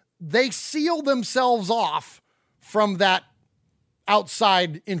 They seal themselves off from that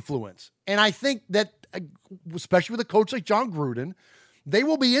outside influence. And I think that, especially with a coach like John Gruden, they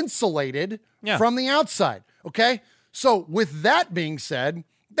will be insulated from the outside. Okay. So with that being said,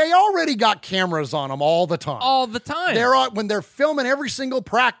 they already got cameras on them all the time. All the time. When they're filming every single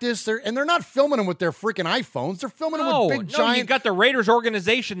practice, they're not filming them with their freaking iPhones. They're filming them with big giant. You've got the Raiders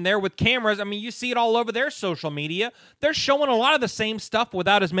organization there with cameras. I mean, you see it all over their social media. They're showing a lot of the same stuff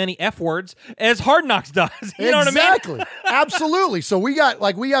without as many F words as Hard Knocks does. You know what I mean? Exactly. Absolutely. So we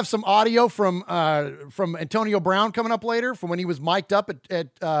have some audio from Antonio Brown coming up later from when he was mic'd up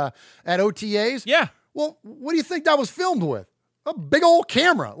at OTAs. Yeah. Well, what do you think that was filmed with? A big old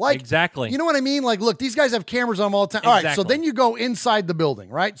camera. Exactly. You know what I mean? Like, look, these guys have cameras on them all the time. All right, so then you go inside the building,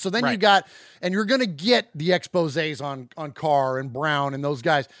 right? So then you got, and you're going to get the exposés on Carr and Brown and those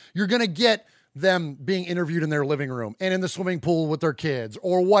guys. You're going to get them being interviewed in their living room and in the swimming pool with their kids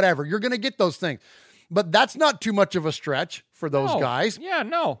or whatever. You're going to get those things. But that's not too much of a stretch for those guys. Yeah,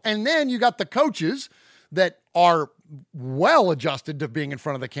 no. And then you got the coaches that are well adjusted to being in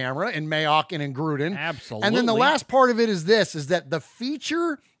front of the camera in Mayock and in Gruden. Absolutely. And then the last part of it is that the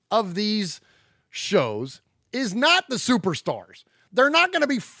feature of these shows is not the superstars. They're not going to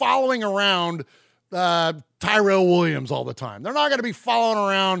be following around Tyrell Williams all the time. They're not going to be following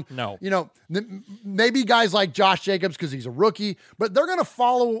around, maybe guys like Josh Jacobs because he's a rookie, but they're going to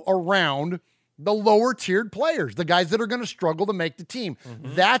follow around the lower tiered players, the guys that are going to struggle to make the team.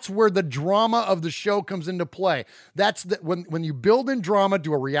 Mm-hmm. That's where the drama of the show comes into play. That's when you build in drama,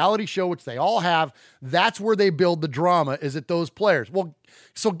 do a reality show, which they all have, that's where they build the drama, is at those players. Well,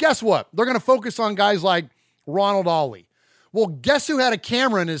 so guess what? They're going to focus on guys like Ronald Ollie. Well, guess who had a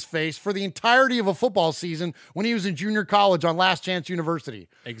camera in his face for the entirety of a football season when he was in junior college on Last Chance University?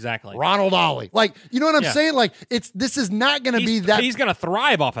 Exactly. Ronald Ollie. Like, you know what I'm saying? Like, this is not going to be that. He's going to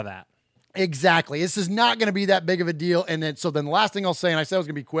thrive off of that. Exactly. This is not going to be that big of a deal. And then the last thing I'll say, and I said I was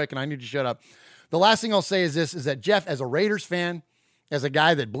going to be quick and I need to shut up. The last thing I'll say is this, is that Jeff, as a Raiders fan, as a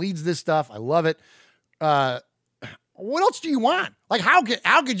guy that bleeds this stuff, I love it. What else do you want? Like, how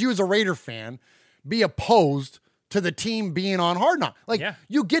could you as a Raider fan be opposed to the team being on Hard Knocks? Like,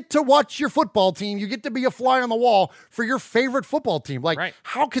 you get to watch your football team. You get to be a fly on the wall for your favorite football team. Like,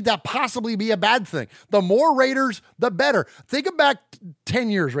 how could that possibly be a bad thing? The more Raiders, the better. Think back 10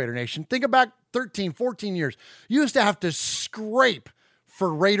 years, Raider Nation. Think back 13, 14 years. You used to have to scrape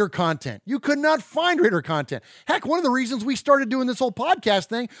for Raider content. You could not find Raider content. Heck, one of the reasons we started doing this whole podcast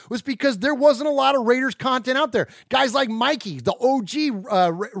thing was because there wasn't a lot of Raiders content out there. Guys like Mikey, the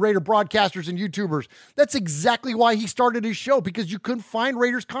OG Raider broadcasters and YouTubers, that's exactly why he started his show, because you couldn't find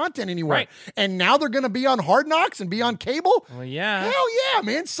Raiders content anywhere. Right. And now they're going to be on Hard Knocks and be on cable? Well, yeah. Hell yeah,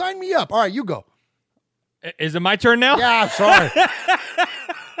 man. Sign me up. All right, you go. Is it my turn now? Yeah, sorry.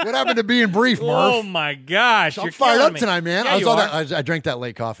 What happened to being brief, Murph? Oh, my gosh. I'm fired up tonight, man. Yeah, I drank that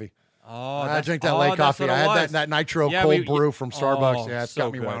late coffee. Oh, I drank that late coffee. I had that nitro cold brew from Starbucks. Yeah, it's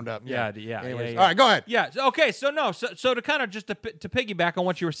got me wound up. Yeah. Anyways, all right, go ahead. Yeah. Okay. So to kind of just to piggyback on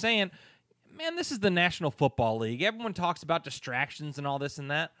what you were saying, man, this is the National Football League. Everyone talks about distractions and all this and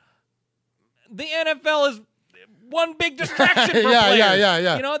that. The NFL is one big distraction for players.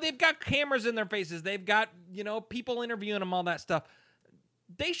 Yeah. You know, they've got cameras in their faces. They've got, people interviewing them, all that stuff.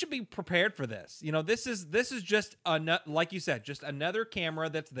 They should be prepared for this. This is just like you said, just another camera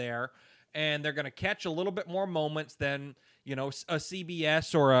that's there, and they're going to catch a little bit more moments than a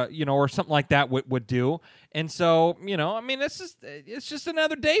CBS or or something like that would do. And so it's just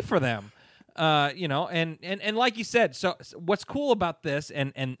another day for them. And like you said, so what's cool about this,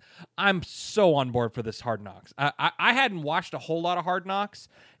 and I'm so on board for this Hard Knocks. I hadn't watched a whole lot of Hard Knocks.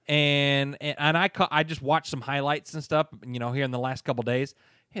 And I just watched some highlights and stuff, here in the last couple days.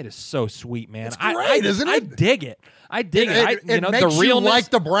 It is so sweet, man. It's great, isn't it? I dig it. It makes you like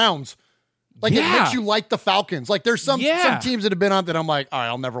the Browns. Like, it makes you like the Falcons. Like, there's some teams that have been on that I'm like, all right,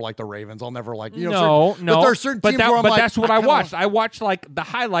 I'll never like the Ravens. I'll never like, no. But there are certain teams where I'm like, that's what I watched. I watched, like, the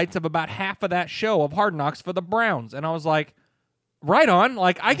highlights of about half of that show of Hard Knocks for the Browns. And I was like, Right on.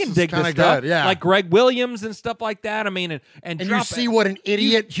 Like, I can dig this stuff. Good, yeah. Like Greg Williams and stuff like that. I mean, and you see what an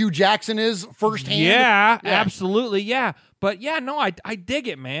idiot Hugh Jackson is firsthand. Yeah, absolutely. Yeah. But yeah, no, I dig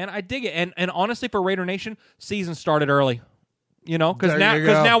it, man. I dig it. And honestly, for Raider Nation, season started early. You know, because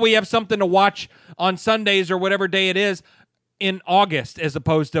now we have something to watch on Sundays or whatever day it is in August, as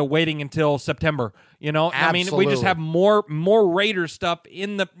opposed to waiting until September. You know, Absolutely. I mean, we just have more Raiders stuff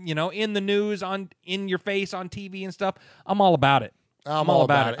in the news, in your face, on TV and stuff. I'm all about it. I'm all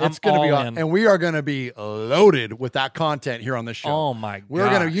about it. It's going to be on, and we are going to be loaded with that content here on the show. Oh my god, we're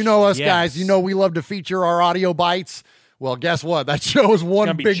going to, you know us guys, you know we love to feature our audio bites. Well, guess what? That show is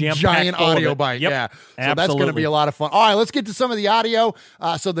one big giant audio bite. Yep. Yeah. So Absolutely. that's going to be a lot of fun. All right, let's get to some of the audio.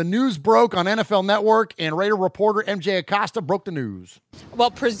 So the news broke on NFL Network, and Raider reporter MJ Acosta broke the news.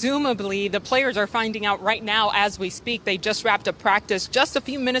 Well, presumably the players are finding out right now as we speak. They just wrapped up practice just a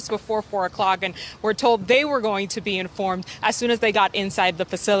few minutes before 4 o'clock, and we're told they were going to be informed as soon as they got inside the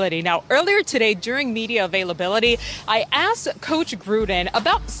facility. Now, earlier today during media availability, I asked Coach Gruden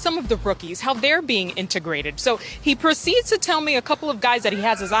about some of the rookies, how they're being integrated. So he proceeds to tell me a couple of guys that he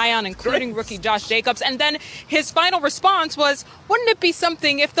has his eye on, including rookie Josh Jacobs. And then his final response was, wouldn't it be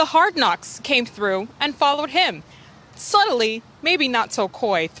something if the Hard Knocks came through and followed him? Subtly, maybe not so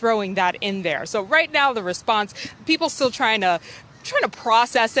coy, throwing that in there. So right now, the response, people still trying to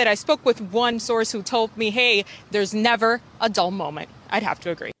process it. I spoke with one source who told me, hey, there's never a dull moment. I'd have to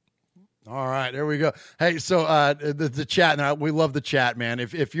agree. All right, there we go. Hey, so the chat, and we love the chat, man.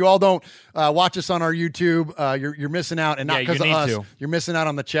 If you all don't watch us on our YouTube, you're missing out, and not because of us. You're missing out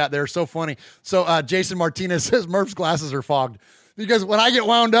on the chat. They're so funny. So Jason Martinez says Murph's glasses are fogged. Because when I get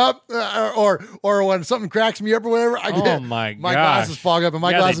wound up or when something cracks me up or whatever, my glasses fog up, and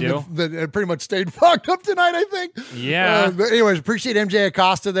my glasses have pretty much stayed fogged up tonight, I think. Yeah. But anyways, appreciate MJ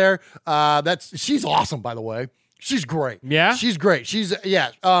Acosta there. She's awesome, by the way. She's great. Yeah? She's great. She's,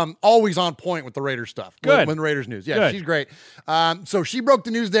 always on point with the Raiders stuff. Good. When the Raiders news. Yeah, Good. She's great. So she broke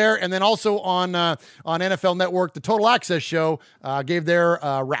the news there. And then also on NFL Network, the Total Access Show gave their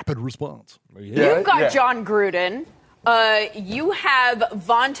rapid response. You've got John Gruden. You have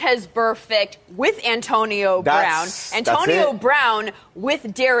Vontaze Burfict with Antonio Brown. Antonio Brown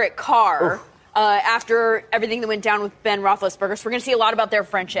with Derek Carr. After everything that went down with Ben Roethlisberger. So we're going to see a lot about their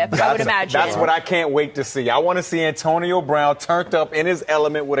friendship, I would imagine. That's what I can't wait to see. I want to see Antonio Brown turned up in his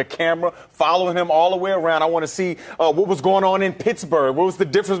element with a camera, following him all the way around. I want to see what was going on in Pittsburgh. What was the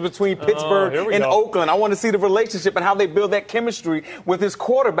difference between Pittsburgh and Oakland? I want to see the relationship and how they build that chemistry with his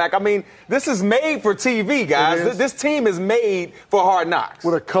quarterback. I mean, this is made for TV, guys. This team is made for Hard Knocks.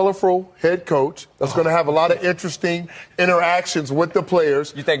 With a colorful head coach that's going to have a lot of interesting interactions with the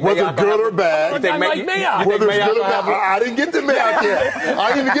players, whether good or bad. You think whether it's good or bad. I didn't get to Mayock yet.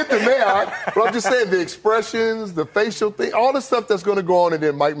 I didn't even get to Mayock. But I'm just saying the expressions, the facial thing, all the stuff that's going to go on in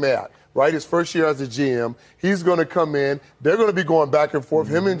there, Mike Mayock, right? His first year as a GM, he's going to come in. They're going to be going back and forth,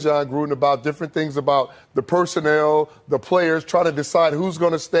 him and John Gruden, about different things about the personnel, the players, trying to decide who's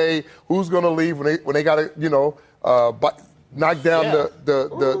going to stay, who's going to leave when they got to, knock down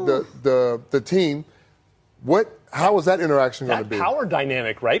the team. How is that interaction going to be? That power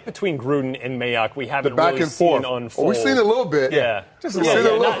dynamic, right, between Gruden and Mayock, we haven't back really and forth. seen unfold. We've seen it a little bit. Yeah.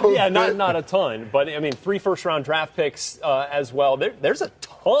 Not a ton. But, I mean, 3 first-round draft picks as well. There's a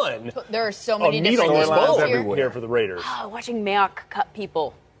ton there are so many of meat different on the things bone here for the Raiders. Oh, watching Mayock cut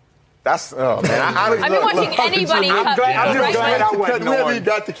people. That's, man. I've been watching anybody cut people. I'm just glad I wasn't on. We haven't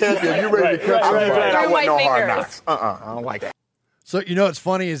got the camp yet. You ready to cut somebody? Through my fingers. I don't like that. So, what's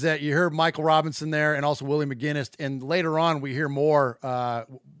funny is that you heard Michael Robinson there and also Willie McGinnis. And later on, we hear more. We're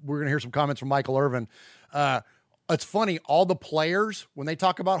going to hear some comments from Michael Irvin. It's funny. All the players, when they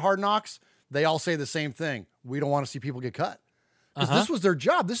talk about Hard Knocks, they all say the same thing. We don't want to see people get cut. Because this was their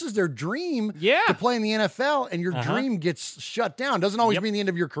job. This is their dream to play in the NFL, and your dream gets shut down. Doesn't always mean the end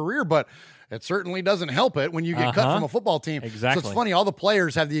of your career, but it certainly doesn't help it when you get cut from a football team. Exactly. So it's funny. All the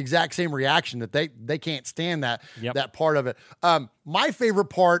players have the exact same reaction that they can't stand that part of it. My favorite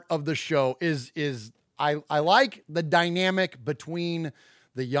part of the show is I like the dynamic between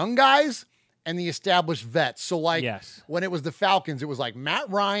the young guys and the established vets. So when it was the Falcons, it was like Matt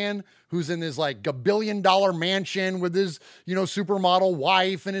Ryan, who's in his like $1 billion mansion with his, supermodel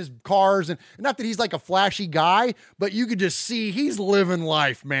wife and his cars. And not that he's like a flashy guy, but you could just see he's living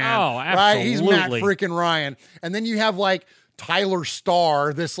life, man. Oh, absolutely. Right? He's Matt freaking Ryan. And then you have like Tyler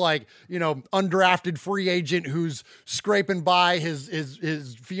Starr, this like, undrafted free agent who's scraping by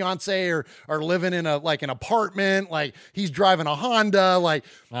his fiance or living in an apartment. Like he's driving a Honda, like,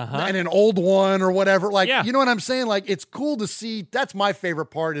 and an old one or whatever. Like, you know what I'm saying? Like, it's cool to see. That's my favorite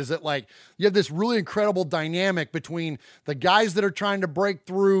part, is that like you have this really incredible dynamic between the guys that are trying to break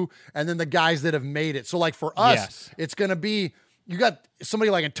through and then the guys that have made it. So like for us, it's going to be, you got somebody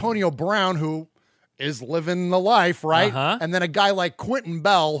like Antonio Brown who is living the life, right? And then a guy like Quentin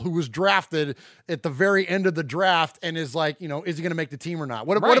Bell, who was drafted at the very end of the draft and is like, is he going to make the team or not?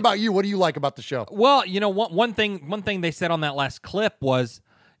 What about you? What do you like about the show? Well, one thing they said on that last clip was,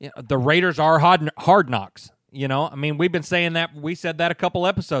 the Raiders are hard knocks. I mean, we've been saying that. We said that a couple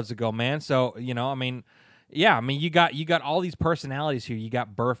episodes ago, man. So, you got all these personalities here. You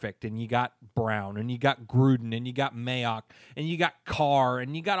got Burfict, and you got Brown, and you got Gruden, and you got Mayock, and you got Carr,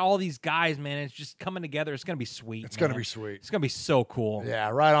 and you got all these guys, man. It's just coming together. It's going to be sweet. It's going to be sweet. It's going to be so cool. Yeah,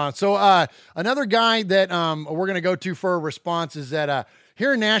 right on. So another guy that we're going to go to for a response is that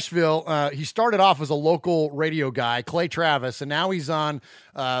here in Nashville, he started off as a local radio guy, Clay Travis, and now he's on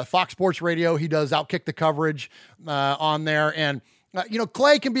Fox Sports Radio. He does Outkick the coverage on there, and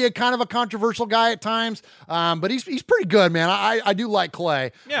Clay can be a kind of a controversial guy at times, but he's pretty good, man. I do like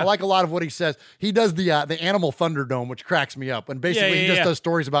Clay. Yeah. I like a lot of what he says. He does the Animal Thunderdome, which cracks me up. And basically he just does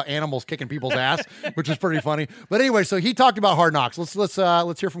stories about animals kicking people's ass, which is pretty funny. But anyway, so he talked about Hard Knocks.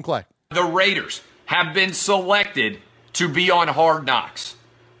 Let's hear from Clay. The Raiders have been selected to be on Hard Knocks.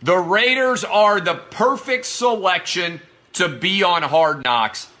 The Raiders are the perfect selection to be on Hard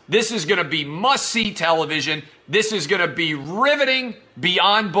Knocks. This is going to be must-see television. This is going to be riveting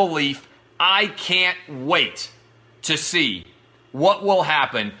beyond belief. I can't wait to see what will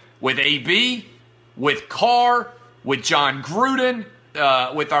happen with AB, with Carr, with John Gruden,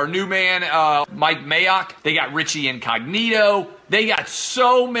 with our new man, Mike Mayock. They got Richie Incognito. They got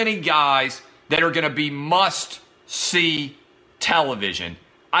so many guys that are going to be must-see television.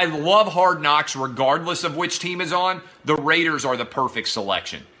 I love Hard Knocks regardless of which team is on. The Raiders are the perfect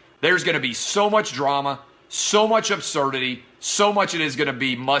selection. There's going to be so much drama, so much absurdity, so much it is going to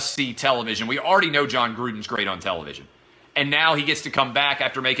be must-see television. We already know John Gruden's great on television. And now he gets to come back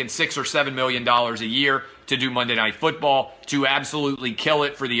after making $6 or $7 million a year to do Monday Night Football, to absolutely kill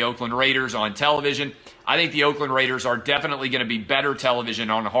it for the Oakland Raiders on television. I think the Oakland Raiders are definitely going to be better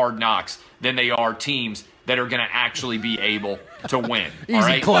television on Hard Knocks than they are teams that are going to actually be able to win. Easy, all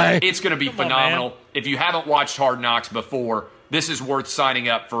right? Clay. It's going to be phenomenal. If you haven't watched Hard Knocks before, this is worth signing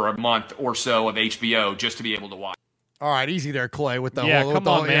up for a month or so of HBO just to be able to watch. All right, easy there, Clay, with the whole. Come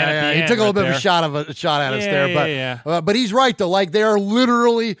on, man. He took a little bit of a shot at us there, but he's right though. Like they are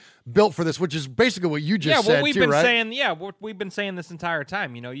literally built for this, which is basically what you just said. We've been saying. Yeah, we've been saying this entire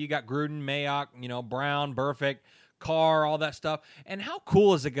time. You got Gruden, Mayock, Brown, Burfict, Carr, all that stuff. And how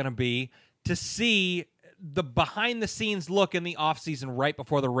cool is it going to be to see the behind-the-scenes look in the offseason right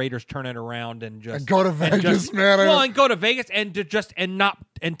before the Raiders turn it around and just go to Vegas, man. And go to Vegas and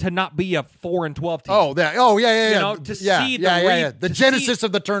to not be a 4-12 team. To see the genesis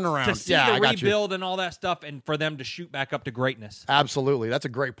of the turnaround, to see the rebuild and all that stuff, and for them to shoot back up to greatness. Absolutely, that's a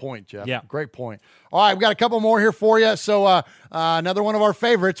great point, Jeff. Yeah, great point. All right, we've got a couple more here for you. So another one of our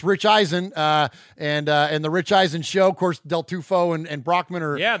favorites, Rich Eisen, and the Rich Eisen Show. Of course, Del Tufo and Brockman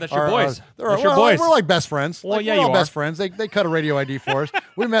are that's your boys. That's your boys. We're like best friends. Well, we're all best friends. They cut a radio ID for us.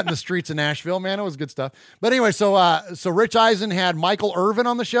 We met in the streets of Nashville, man. It was good stuff. But anyway, so Rich Eisen had Michael Irvin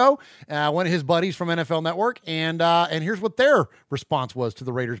on the show, one of his buddies from NFL Network, and here's what their response was to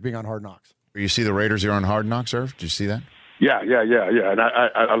the Raiders being on Hard Knocks. You see the Raiders here on Hard Knocks, Irv? Did you see that? Yeah. And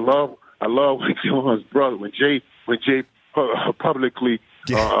I love when John's brother, when Jay publicly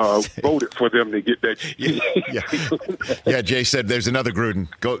voted for them to get that. Yeah. Jay said there's another Gruden.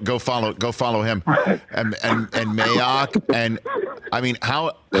 Go follow him. And Mayock. And I mean,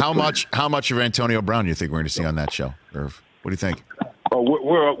 how much of Antonio Brown do you think we're going to see on that show, Irv? What do you think? Oh,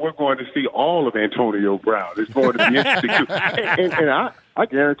 we're going to see all of Antonio Brown. It's going to be interesting too. And I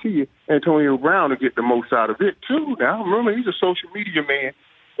guarantee you, Antonio Brown will get the most out of it too. Now, remember, he's a social media man.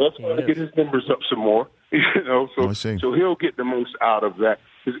 That's going to get his numbers up some more, So he'll get the most out of that,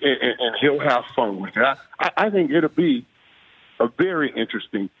 and he'll have fun with it. I think it'll be a very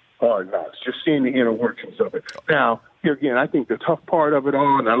interesting Hard Knocks, just seeing the inner workings of it. Now, here again, I think the tough part of it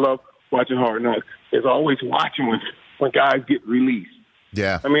all, and I love watching Hard Knocks, is always watching when guys get released.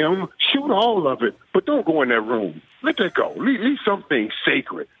 Yeah. I mean, shoot all of it, but don't go in that room. Let that go. Leave something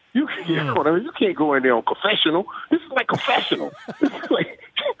sacred. You know what I mean? You can't go in there on confessional. This is like confessional. This is like,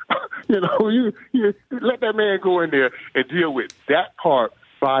 you let that man go in there and deal with that part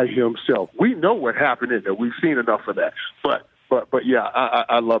by himself. We know what happened in there. We've seen enough of that. But But yeah,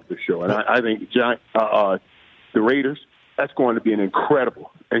 I love the show, and I think the Raiders. That's going to be an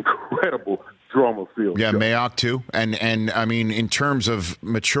incredible drama field. Yeah, show. Mayock too, and I mean, in terms of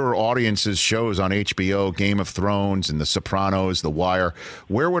mature audiences, shows on HBO, Game of Thrones, and The Sopranos, The Wire.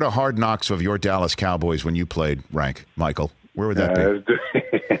 Where would a Hard Knocks of your Dallas Cowboys when you played rank, Michael? Where would that be?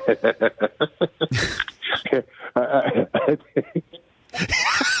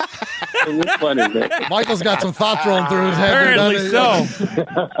 It's funny, man. Michael's got some thoughts rolling through his head. Apparently so.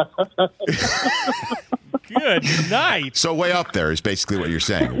 Good night. So way up there is basically what you're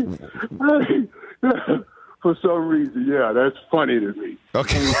saying. For some reason, yeah, that's funny to me.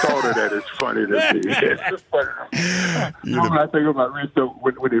 Okay. When you thought of that, it's funny to me. It's funny. When I think about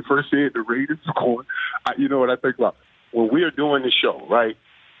when they first said the Raiders were going, you know what I think about? When we are doing the show, right,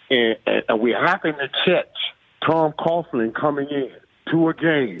 and we happen to catch Tom Coughlin coming in to a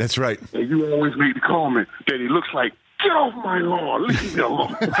game. That's right. And you always make the comment that he looks like, get off my lawn, leave me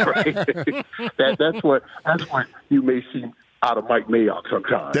alone. Right? That's what you may see out of Mike Mayock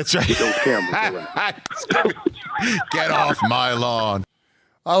sometimes. That's right. With those cameras around. Get off my lawn.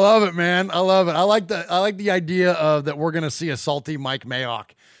 I love it, man. I love it. I like the idea of that we're going to see a salty Mike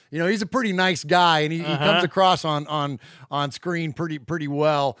Mayock. You know, he's a pretty nice guy, and he comes across on screen pretty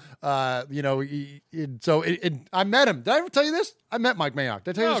well. You know, I met him. Did I ever tell you this? I met Mike Mayock.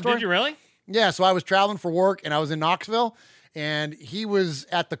 Did I tell you the story? Did you really? Yeah. So I was traveling for work, and I was in Knoxville, and he was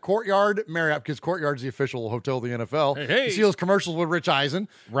at the Courtyard Marriott, because Courtyard's the official hotel of the NFL. Hey. You see those commercials with Rich Eisen,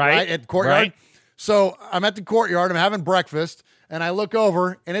 right? At Courtyard. Right. So I'm at the Courtyard. I'm having breakfast, and I look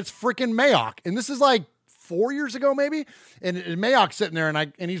over, and it's freaking Mayock, and this is like 4 years ago, maybe, and Mayock's sitting there,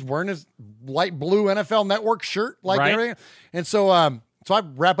 and he's wearing his light blue NFL Network shirt, like everything. And so I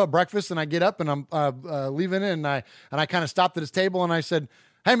wrap up breakfast, and I get up, and I'm leaving it, and I kind of stopped at his table, and I said,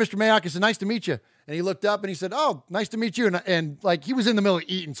 "Hey, Mr. Mayock, it's nice to meet you." And he looked up, and he said, "Oh, nice to meet you." And like he was in the middle of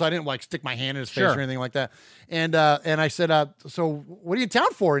eating, so I didn't like stick my hand in his face or anything like that. And I said, "So what are you in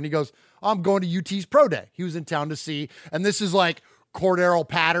town for?" And he goes, "I'm going to UT's Pro Day." He was in town to see, and this is like Cordero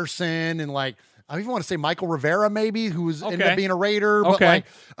Patterson and like, I even want to say Michael Rivera, maybe, who was ended up being a Raider. Okay.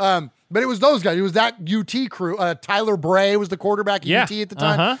 But it was those guys. It was that UT crew. Tyler Bray was the quarterback at UT at the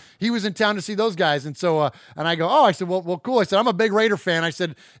time. He was in town to see those guys. And so, and I go, I said, well, cool. I said, I'm a big Raider fan. I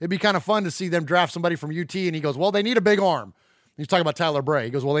said, it'd be kind of fun to see them draft somebody from UT. And he goes, well, they need a big arm. He's talking about Tyler Bray. He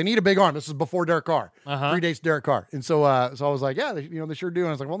goes, well, they need a big arm. This is before Derek Carr. Predates Derek Carr. And so, so I was like, yeah, they sure do. And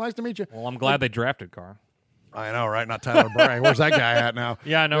I was like, well, nice to meet you. Well, I'm glad they drafted Carr. I know, right? Not Tyler Bray. Where's that guy at now?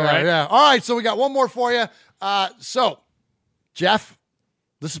 Yeah, I know, right? Yeah. All right, so we got one more for you. So, Jeff,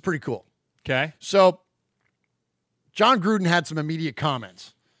 this is pretty cool. Okay. So, John Gruden had some immediate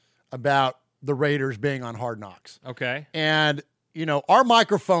comments about the Raiders being on Hard Knocks. Okay. And, you know, our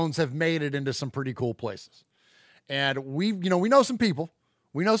microphones have made it into some pretty cool places. And we know some people.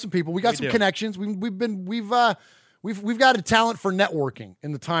 We know some people. We got some connections. We've got a talent for networking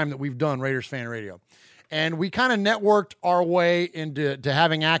in the time that we've done Raiders Fan Radio. And we kind of networked our way into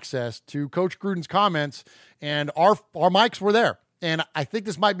having access to Coach Gruden's comments, and our mics were there. And I think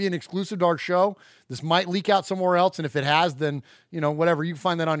this might be an exclusive to our show. This might leak out somewhere else, and if it has, then, you know, whatever, you can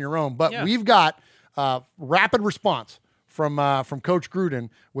find that on your own. But we've got rapid response from Coach Gruden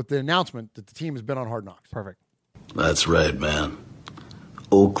with the announcement that the team has been on Hard Knocks. Perfect. That's right, man.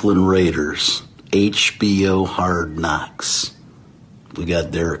 Oakland Raiders, HBO Hard Knocks. We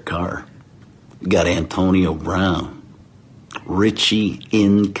got Derek Carr. We got Antonio Brown. Richie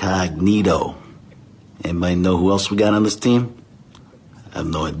Incognito. Anybody know who else we got on this team? I have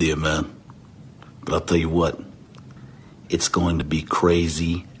no idea, man. But I'll tell you what. It's going to be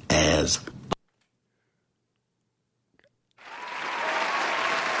crazy as...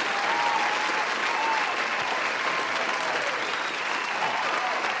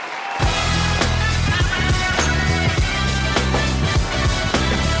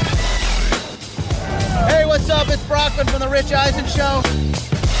 What's up? It's Brockman from The Rich Eisen Show.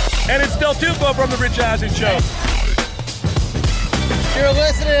 And it's Del Tufo from The Rich Eisen Show. You're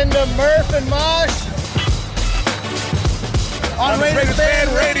listening to Murph and Mosh on Raiders Fan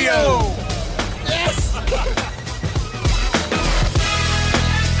Radio. Yes!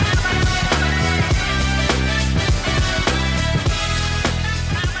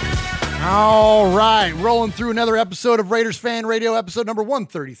 All right, rolling through another episode of Raiders Fan Radio, episode number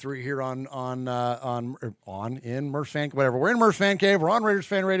 133 here in Murph's Fan, whatever. We're in Murph's Fan Cave. We're on Raiders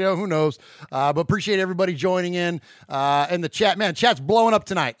Fan Radio. Who knows? But appreciate everybody joining in the chat. Man, chat's blowing up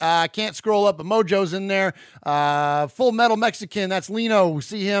tonight. I can't scroll up, but Mojo's in there. Full Metal Mexican. That's Lino. We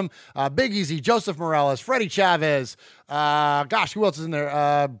see him. Big Easy, Joseph Morales, Freddie Chavez. Gosh, who else is in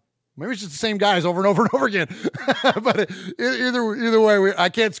there? Maybe it's just the same guys over and over and over again. But either way, I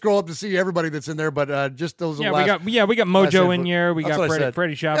can't scroll up to see everybody that's in there. But just those. We got Mojo in here. We got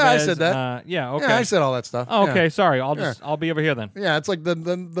Freddie Chavez. Yeah, I said that. Okay. Yeah, I said all that stuff. Oh, okay, sorry. I'll be over here then. Yeah, it's like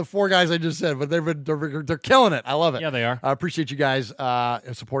the four guys I just said, but they're killing it. I love it. Yeah, they are. I appreciate you guys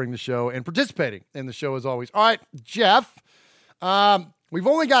supporting the show and participating in the show as always. All right, Jeff. We've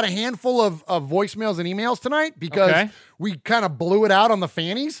only got a handful of voicemails and emails tonight because we kind of blew it out on the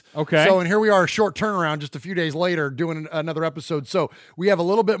fannies. Okay. So, and here we are, a short turnaround just a few days later doing another episode. So we have a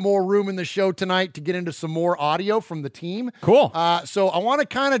little bit more room in the show tonight to get into some more audio from the team. Cool. So I want to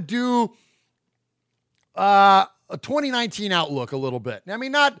kind of do a 2019 outlook a little bit. I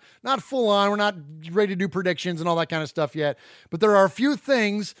mean, not full on. We're not ready to do predictions and all that kind of stuff yet. But there are a few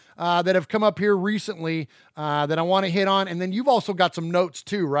things that have come up here recently that I want to hit on. And then you've also got some notes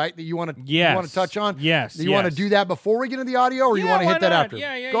too, right? That you want to touch on. Yes. Do you want to do that before we get into the audio, or you want to hit that after?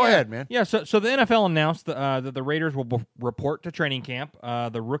 Go ahead, man. Yeah. So the NFL announced that the Raiders will report to training camp.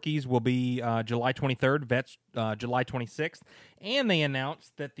 The rookies will be July 23rd, vets July 26th, and they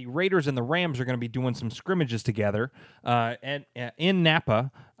announced that the Raiders and the Rams are going to be doing some scrimmages together in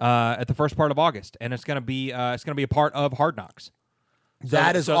Napa at the first part of August, and it's going to be a part of Hard Knocks.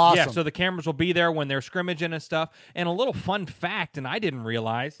 That is awesome. Yeah, so the cameras will be there when they're scrimmaging and stuff. And a little fun fact, and I didn't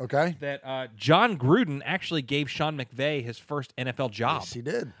realize, that John Gruden actually gave Sean McVay his first NFL job. Yes, he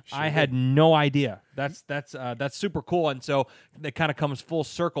did. I had no idea. That's super cool. And so it kind of comes full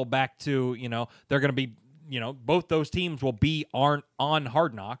circle back to, they're going to be, both those teams will be on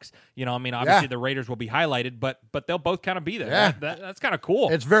Hard Knocks. Obviously the Raiders will be highlighted, but they'll both kind of be there. Yeah. That's kind of cool.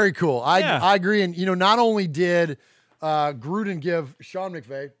 It's very cool. I agree. And, not only did Gruden give Sean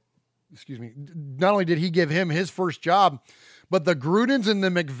McVay, not only did he give him his first job, but the Grudens and the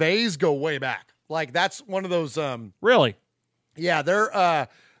McVays go way back. Like, that's one of those. Really? Yeah, their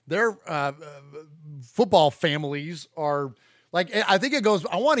football families are. Like, I think it goes,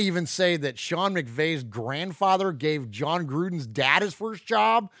 I want to even say that Sean McVay's grandfather gave John Gruden's dad his first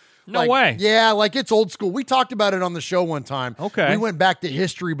job. No way. Yeah, like it's old school. We talked about it on the show one time. Okay. We went back to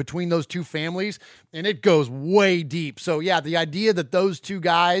history between those two families, and it goes way deep. So, yeah, the idea that those two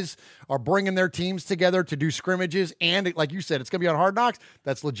guys are bringing their teams together to do scrimmages, and like you said, it's going to be on Hard Knocks,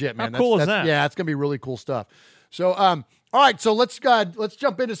 that's legit, man. How cool is that? Yeah, it's going to be really cool stuff. So, all right, so let's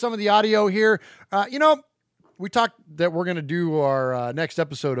jump into some of the audio here. We talked that we're going to do our next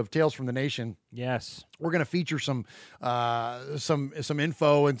episode of Tales from the Nation. Yes. We're going to feature some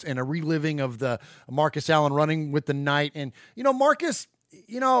info and a reliving of the Marcus Allen running with the Knight. And, Marcus,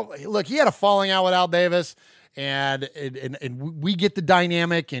 look, he had a falling out with Al Davis, and we get the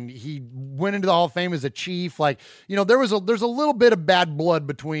dynamic, and he went into the Hall of Fame as a Chief. Like, there's a little bit of bad blood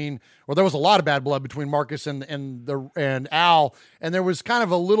there was a lot of bad blood between Marcus and Al, and there was kind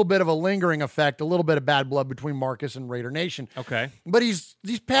of a little bit of a lingering effect, a little bit of bad blood between Marcus and Raider Nation. Okay. But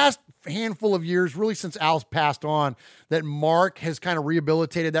these past handful of years, really since Al's passed on, that Mark has kind of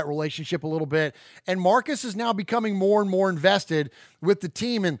rehabilitated that relationship a little bit, and Marcus is now becoming more and more invested with the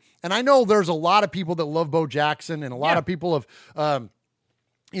team. And I know there's a lot of people that love Bo Jackson, and a lot of people have,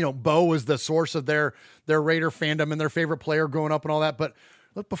 Bo was the source of their Raider fandom and their favorite player growing up and all that. But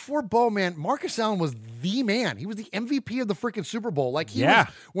look, before Bo, man, Marcus Allen was the man. He was the MVP of the freaking Super Bowl. Like, he was,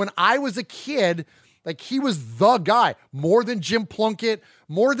 when I was a kid, like, he was the guy, more than Jim Plunkett,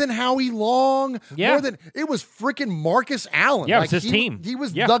 more than Howie Long, more than, it was freaking Marcus Allen. Yeah, like, it was his team. He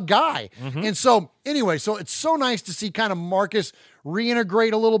was the guy. Mm-hmm. And so, anyway, so it's so nice to see kind of Marcus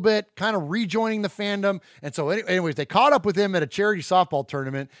reintegrate a little bit, kind of rejoining the fandom. And so, anyways, they caught up with him at a charity softball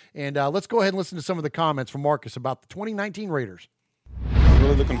tournament. And let's go ahead and listen to some of the comments from Marcus about the 2019 Raiders.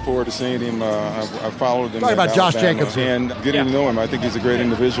 Really looking forward to seeing him. I followed him. Talking about Josh Jacobs and getting to know him. I think he's a great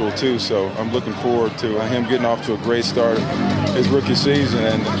individual too. So I'm looking forward to him getting off to a great start his rookie season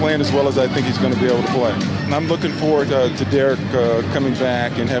and playing as well as I think he's going to be able to play. And I'm looking forward to Derek coming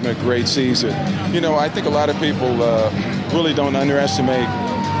back and having a great season. I think a lot of people really don't underestimate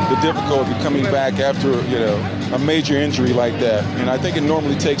the difficulty coming back after a major injury like that. And I think it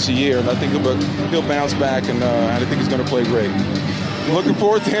normally takes a year, and I think he'll bounce back, and I think he's going to play great. Looking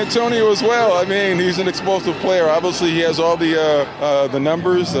forward to Antonio as well. I mean, he's an explosive player. Obviously, he has all the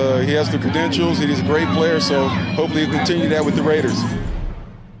numbers. He has the credentials. He's a great player, so hopefully he'll continue that with the Raiders.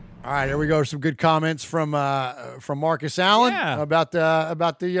 All right, here we go. Some good comments from Marcus Allen about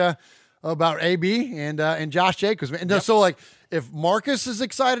AB and Josh Jacobs. And so, like, if Marcus is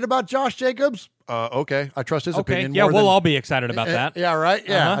excited about Josh Jacobs, okay, I trust his opinion. Yeah, more we'll than, all be excited about that. Yeah, right.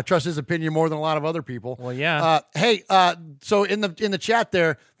 Yeah, Uh-huh. I trust his opinion more than a lot of other people. Well, yeah. Hey, so in the chat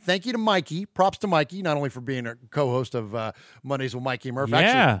there, Thank you to Mikey. Props to Mikey, not only for being a co-host of Mondays with Mikey Murphy. Yeah.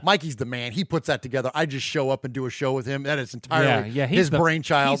 Actually, Mikey's the man. He puts that together. I just show up and do a show with him. That is entirely his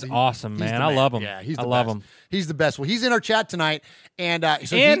brainchild. He's awesome, man. the I love him. Yeah, he's the I love best. him. He's the best. Well, he's in our chat tonight. And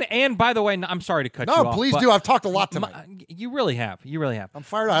and by the way, I'm sorry to cut you off. No, please do. I've talked a lot tonight. You really have. You really have. I'm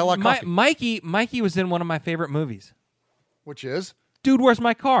fired up. I like coffee. Mikey was in one of my favorite movies. Which is? Dude, Where's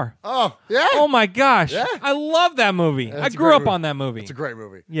My Car? Oh, yeah? Oh, my gosh. Yeah. I love that movie. Yeah, I grew up on that movie. It's a great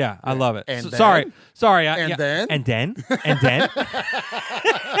movie. Yeah, I love it. And then? Sorry. And then? And then?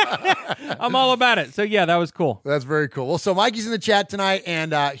 I'm all about it. So, yeah, that was cool. That's very cool. Well, so Mikey's in the chat tonight,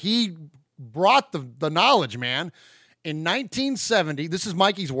 and he brought the knowledge, man. In 1970, this is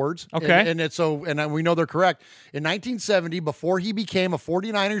Mikey's words. Okay. And we know they're correct. In 1970, before he became a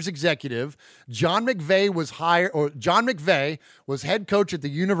 49ers executive, John McVay was head coach at the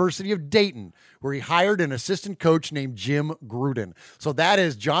University of Dayton, where he hired an assistant coach named Jim Gruden. So that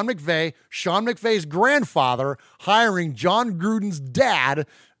is John McVay, Sean McVay's grandfather, hiring John Gruden's dad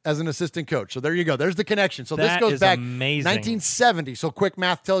as an assistant coach. So there you go. There's the connection. So this goes back amazing. 1970. So quick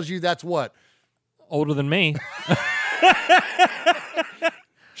math tells you that's what? Older than me.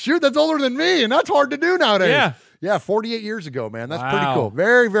 Shoot, that's older than me, and that's hard to do nowadays. Yeah, 48 years ago, man. That's pretty cool.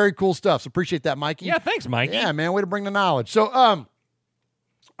 Very, very cool stuff. So appreciate that, Mikey. Yeah, thanks, Mikey. Yeah, man, way to bring the knowledge. So, all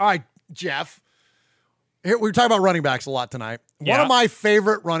right, Jeff. Here we were talking about running backs a lot tonight. Yeah. One of my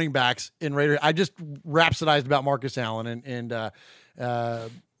favorite running backs in Raiders. I just rhapsodized about Marcus Allen, when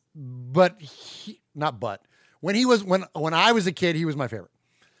I was a kid, he was my favorite.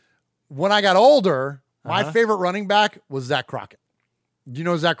 When I got older, my favorite running back was Zach Crockett. Do you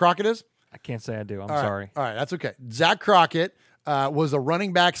know who Zach Crockett is? I can't say I do. I'm All right. sorry. All right, that's okay. Zach Crockett was a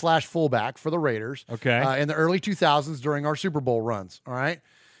running back / fullback for the Raiders. Okay. In the early 2000s during our Super Bowl runs. All right.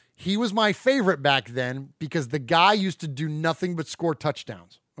 He was my favorite back then because the guy used to do nothing but score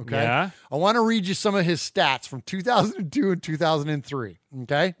touchdowns. Okay. Yeah. I want to read you some of his stats from 2002 and 2003.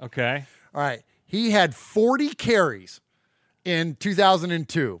 Okay. Okay. All right. He had 40 carries in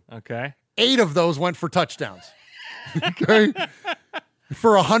 2002. Okay. 8 of those went for touchdowns. Okay.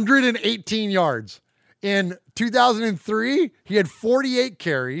 For 118 yards. In 2003, he had 48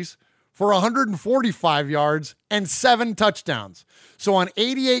 carries for 145 yards and 7 touchdowns. So on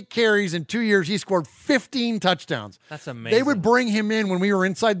 88 carries in 2 years, he scored 15 touchdowns. That's amazing. They would bring him in when we were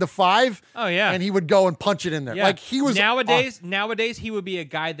inside the 5. Oh, yeah. And he would go and punch it in there. Yeah. Like he was nowadays he would be a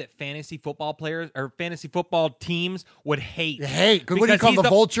guy that fantasy football players or fantasy football teams would hate. Because what do you call him, the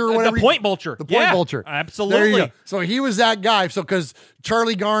vulture or whatever? The point vulture. The point vulture. Absolutely. There you go. So he was that guy. So because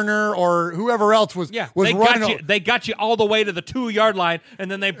Charlie Garner or whoever else was running. They got you all the way to the 2-yard line,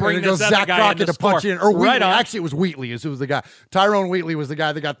 and then they bring this other Zach guy Crockett in to punch score. in. Or Wheatley. Right on. Actually, it was Wheatley. It was the guy. Tyrone Wheatley was the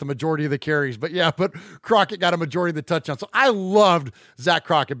guy that got the majority of the carries. But Crockett got a majority of the touchdowns. So I loved Zach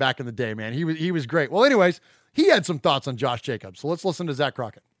Crockett back in the day, man. He was great. Well, anyways, he had some thoughts on Josh Jacobs. So let's listen to Zach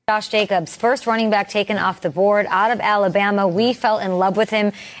Crockett. Josh Jacobs, first running back taken off the board out of Alabama. We fell in love with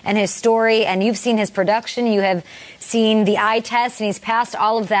him and his story, and you've seen his production. You have seen the eye test, and he's passed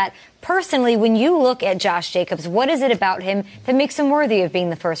all of that. Personally, when you look at Josh Jacobs, what is it about him that makes him worthy of being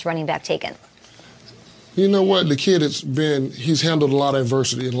the first running back taken? You know what? The kid he's handled a lot of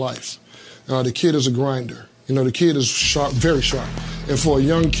adversity in life. The kid is a grinder. The kid is sharp, very sharp. And for a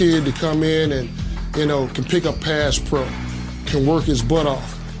young kid to come in and, can pick up pass pro, can work his butt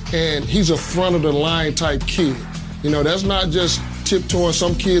off. And he's a front of the line type kid. That's not just tiptoeing.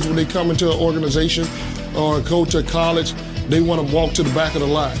 Some kids, when they come into an organization or go to college, they want to walk to the back of the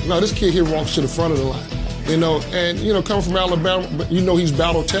line. No, this kid here walks to the front of the line. And coming from Alabama, he's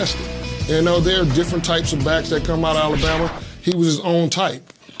battle tested. There are different types of backs that come out of Alabama. He was his own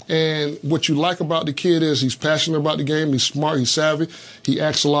type. And what you like about the kid is he's passionate about the game, he's smart, he's savvy, he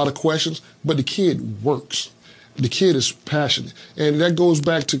asks a lot of questions, but the kid works. The kid is passionate. And that goes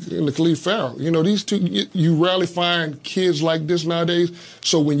back to Khalil Farrell. These two, you rarely find kids like this nowadays.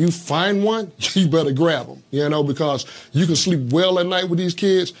 So when you find one, you better grab them, because you can sleep well at night with these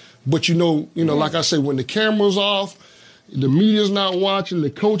kids. But like I say, when the camera's off, the media's not watching, the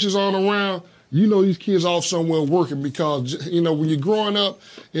coaches aren't around, these kids off somewhere working because, when you're growing up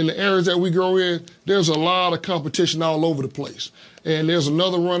in the areas that we grow in, there's a lot of competition all over the place. And there's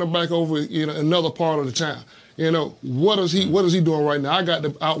another running back over in another part of the town. What is he doing right now? I got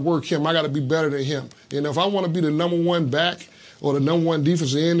to outwork him. I got to be better than him. If I want to be the number one back or the number one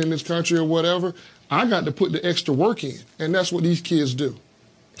defensive end in this country or whatever, I got to put the extra work in. And that's what these kids do.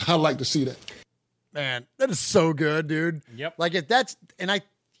 I like to see that. Man, that is so good, dude. Yep. We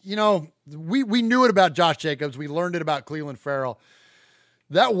knew it about Josh Jacobs. We learned it about Cleveland Farrell.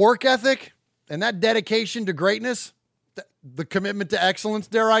 That work ethic and that dedication to greatness, the commitment to excellence,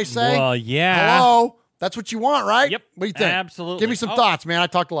 dare I say? Well, yeah. Hello? That's what you want, right? Yep. What do you think? Absolutely. Give me some thoughts, man. I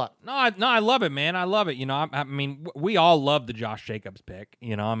talked a lot. No, I love it, man. I love it. I mean, we all love the Josh Jacobs pick.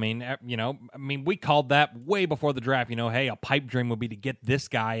 We called that way before the draft. Hey, a pipe dream would be to get this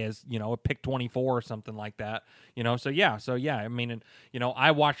guy as a pick 24 or something like that. So yeah.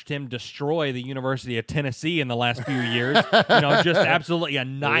 I watched him destroy the University of Tennessee in the last few years. Just absolutely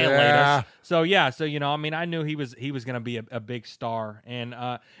annihilate us. So yeah. I knew he was going to be a big star. And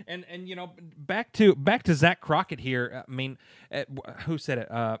back to Zach Crockett here. Who said it?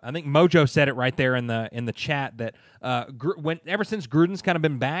 I think Mojo said it right there in the chat that ever since Gruden's kind of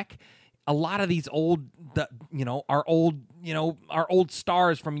been back, a lot of these our old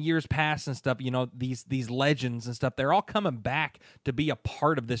stars from years past and stuff, these legends and stuff, they're all coming back to be a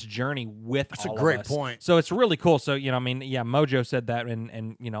part of this journey with That's all a great of us. point. So it's really cool. So, Mojo said that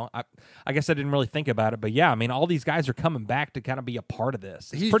and I guess I didn't really think about it, but yeah, all these guys are coming back to kind of be a part of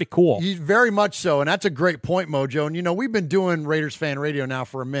this. It's pretty cool. He's very much so, and that's a great point, Mojo. And, we've been doing Raiders Fan Radio now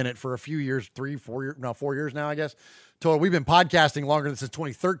for a few years, 4 years now, I guess. Total. We've been podcasting longer than since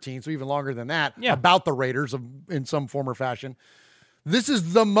 2013, so even longer than that, about the Raiders in some form or fashion. This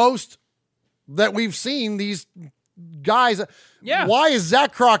is the most that we've seen these guys. Yeah. Why is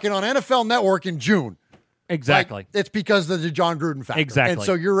Zach Crockett on NFL Network in June? Exactly. It's because of the John Gruden factor. Exactly. And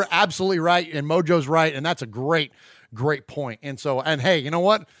so you're absolutely right, and Mojo's right, and that's a great point. And hey, you know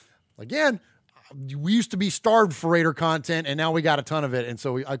what? Again, we used to be starved for Raider content, and now we got a ton of it, and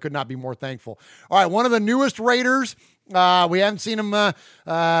so I could not be more thankful. All right, one of the newest Raiders. We haven't seen him.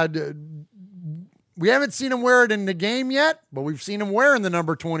 We haven't seen him wear it in the game yet, but we've seen him wearing the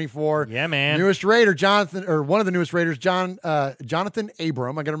number 24. Yeah, man. Newest Raider, one of the newest Raiders, Jonathan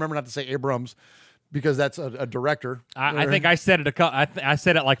Abram. I got to remember not to say Abrams because that's a director. I think I said it I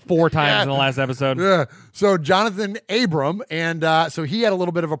said it like 4 times in the last episode. Yeah. So Jonathan Abram, and so he had a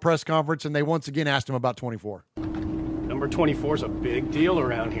little bit of a press conference, and they once again asked him about 24. Number 24 is a big deal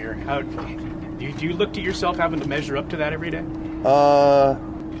around here. Do you look at yourself having to measure up to that every day?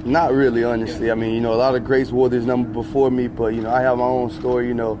 Not really, honestly. A lot of greats wore this number before me, but, I have my own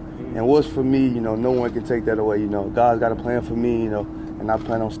story, and what's for me, no one can take that away, God's got a plan for me, and I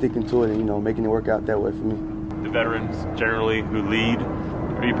plan on sticking to it and, making it work out that way for me. The veterans generally who lead,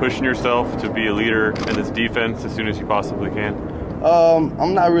 are you pushing yourself to be a leader in this defense as soon as you possibly can?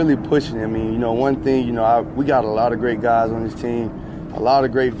 I'm not really pushing it. One thing, we got a lot of great guys on this team, a lot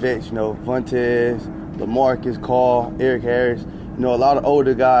of great vets, Vontaze, LaMarcus, Carl, Eric Harris, a lot of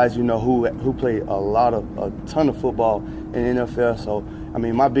older guys, who play a ton of football in the NFL. So,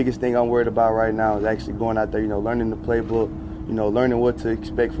 my biggest thing I'm worried about right now is actually going out there, learning the playbook, learning what to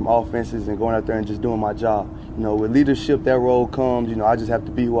expect from offenses and going out there and just doing my job. With leadership, that role comes, I just have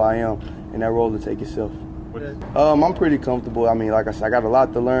to be who I am, and that role will take itself. I'm pretty comfortable. Like I said, I got a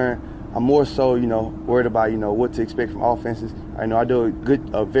lot to learn. I'm more so, worried about, what to expect from offenses. I know I do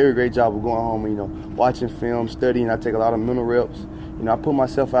a very great job of going home, watching film, studying. I take a lot of mental reps. I put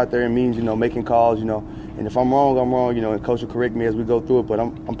myself out there. It means, making calls, and if I'm wrong, I'm wrong, and Coach will correct me as we go through it, but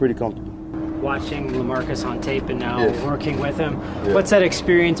I'm pretty comfortable. Watching LaMarcus on tape and now working with him, what's that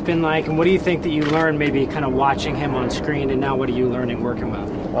experience been like, and what do you think that you learned maybe kind of watching him on screen, and now what are you learning working with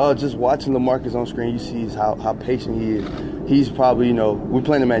him? Just watching LaMarcus on screen, you see how patient he is. He's probably, we're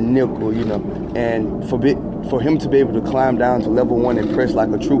playing him at nickel, and for him to be able to climb down to level 1 and press like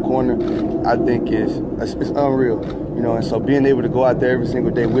a true corner, I think it's unreal, and so being able to go out there every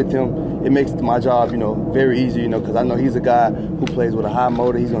single day with him, it makes my job, very easy, because I know he's a guy who plays with a high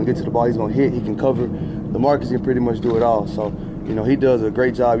motor. He's going to get to the ball, he's going to hit, he can cover. LaMarcus can pretty much do it all, so he does a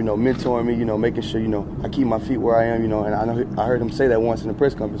great job, mentoring me, making sure, I keep my feet where I am, and I heard him say that once in the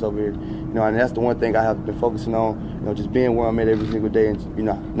press conference over here, and that's the one thing I have been focusing on, just being where I'm at every single day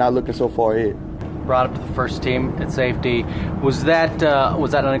and, not looking so far ahead. Brought up to the first team at safety. Was that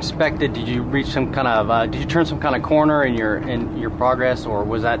unexpected? Did you reach some kind of, did you turn some kind of corner in your progress, or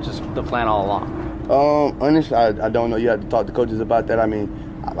was that just the plan all along? Honestly, I don't know. You have to talk to coaches about that.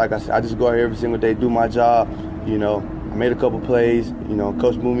 Like I said, I just go out here every single day, do my job, I made a couple plays,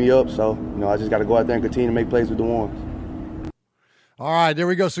 coach moved me up, so, I just got to go out there and continue to make plays with the ones. All right, there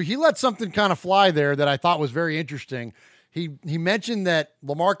we go. So he let something kind of fly there that I thought was very interesting. He mentioned that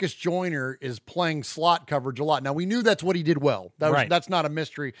LaMarcus Joyner is playing slot coverage a lot. Now, we knew that's what he did well. That's not a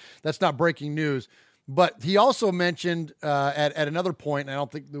mystery. That's not breaking news. But he also mentioned at another point, and I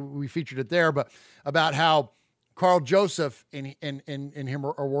don't think we featured it there, but about how Carl Joseph and him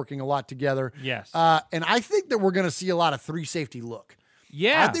are working a lot together. Yes. And I think that we're going to see a lot of 3 safety look.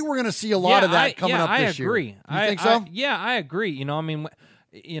 Yeah. I think we're going to see a lot of that coming up this year. I agree. You think so? I agree.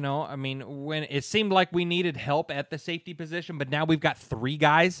 You know, I mean, when it seemed like we needed help at the safety position, but now we've got 3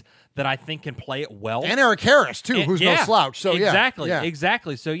 guys that I think can play it well. And Eric Harris, too, who's no slouch. So, exactly, yeah.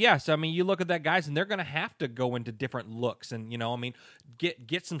 exactly. So, I mean, you look at that, guys, and they're going to have to go into different looks and, you know, I mean,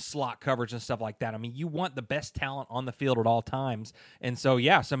 get some slot coverage and stuff like that. I mean, you want the best talent on the field at all times. And so,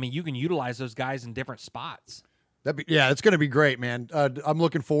 I mean, you can utilize those guys in different spots. It's going to be great, man. I'm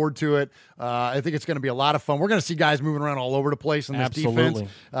looking forward to it. I think it's going to be a lot of fun. We're going to see guys moving around all over the place in this defense.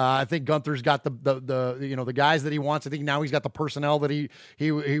 I think Gunther's got the guys that he wants. I think now he's got the personnel that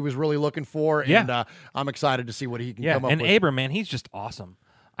he was really looking for. And I'm excited to see what he can come up with. And Abram, man, he's just awesome.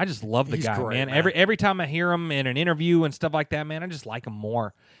 I just love the guy, great, man. Every time I hear him in an interview and stuff like that, man, I just like him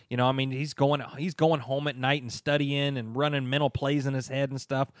more. You know, I mean, he's going home at night and studying and running mental plays in his head and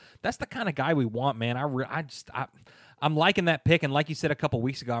stuff. That's the kind of guy we want, man. I'm liking that pick, and like you said a couple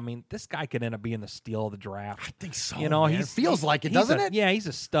weeks ago, I mean, this guy could end up being the steal of the draft. I think so. You know, man. It feels like it, doesn't it? Yeah, he's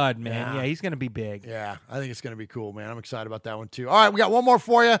a stud, man. Yeah, he's going to be big. Yeah, I think it's going to be cool, man. I'm excited about that one too. All right, we got one more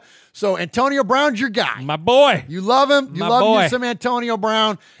for you. So Antonio Brown's your guy, my boy. You love him. You love some Antonio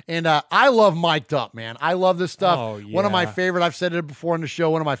Brown, and I love Mic'd Up, man. I love this stuff. Oh, yeah. One of my favorite. I've said it before on the show.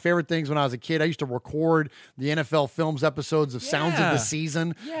 One of my favorite things when I was a kid, I used to record the NFL Films episodes of Sounds of the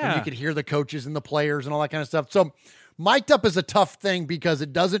Season, and you could hear the coaches and the players and all that kind of stuff. So Mic'd Up is a tough thing because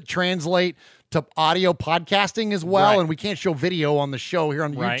it doesn't translate to audio podcasting as well, and we can't show video on the show here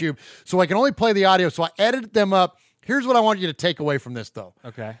on YouTube, so I can only play the audio. So I edited them up. Here's what I want you to take away from this, though.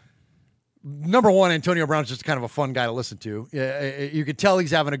 Okay. Number one, Antonio Brown's just kind of a fun guy to listen to. You could tell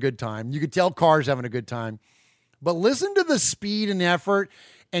he's having a good time. You could tell Carr's having a good time. But listen to the speed and effort,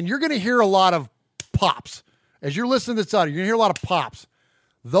 and you're going to hear a lot of pops. As you're listening to this audio, you're going to hear a lot of pops.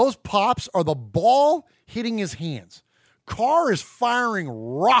 Those pops are the ball hitting his hands. Carr is firing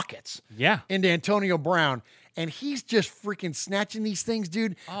rockets into Antonio Brown, and he's just freaking snatching these things,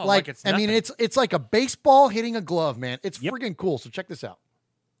 dude. Oh, like it's nothing. I mean, it's like a baseball hitting a glove, man. It's freaking cool. So check this out.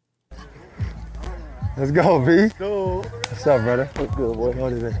 Let's go, V. Let's go. What's up, brother? What's good, boy?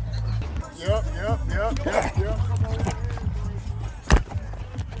 What is it? Yep.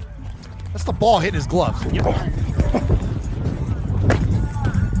 That's the ball hitting his gloves. Yep. Isn't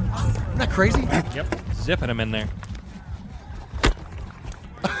that crazy? Yep. Zipping him in there.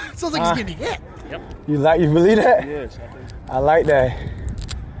 Sounds like he's getting hit. Yep. You believe that? Yes. I like that.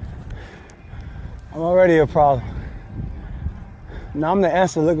 I'm already a problem. Now I'm the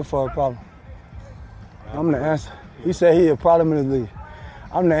answer looking for a problem. I'm the answer. You said he a problem in this league.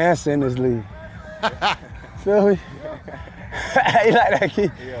 I'm the answer in this league. Feel me? You like that,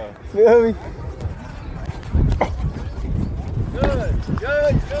 Keith? Yeah. Feel me? Good.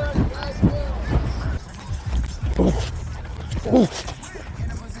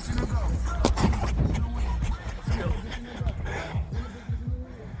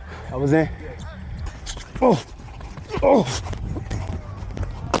 I was in.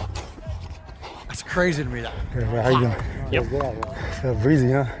 That's crazy to me. That. Good, how you doing? Yep. Feel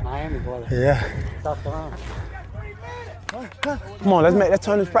breezy, huh? Miami, brother. Yeah. South Carolina. Come on, let's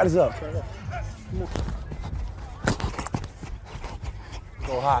turn this practice up.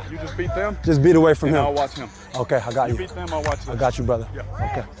 Go high. You just beat them? Just beat away from and him. I'll watch him. Okay, I got you. You beat them, I'll watch them. I got you, brother. Yeah.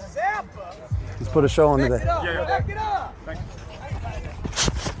 Okay. Let's put a show on today. Yeah. Back it up. Thank you.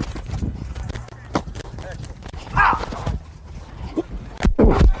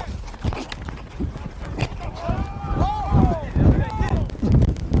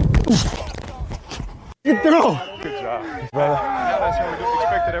 Get through. Good job. Brother. Yeah, that's how we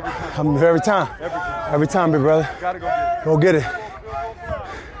expect it every time. Every time. Every time, big brother. Gotta go get it. Go get it.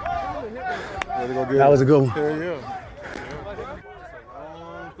 Gotta go get That it. was a good one. Yeah.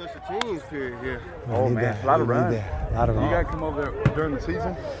 Special teams period here. Oh, man. A lot of runs. A lot of You runs. gotta come over there during the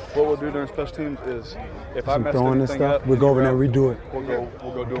season. What we'll do during special teams is if I mess Throwing this anything stuff, up, we'll go over there and redo it. We'll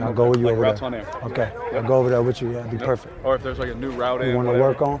go do them. I'll go with you like over routes there. on air. Okay. Yep. I'll go over there with you. Yeah, it'd be Yep. perfect. Or if there's like a new route You in, want to whatever,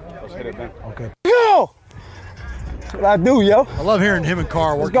 work on? let's hit it then. Okay. Yo! That's what I do, yo. I love hearing him and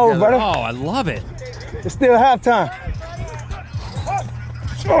Carr work Let's go, together. brother. Oh, I love it. It's still halftime.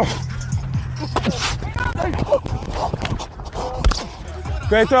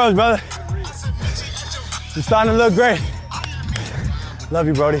 Great throws, brother. You're starting to look great. Love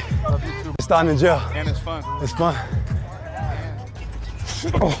you, Brody. Love you too. It's starting to gel. And it's fun. It's fun.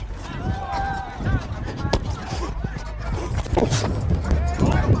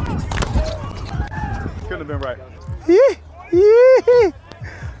 Couldn't have been right.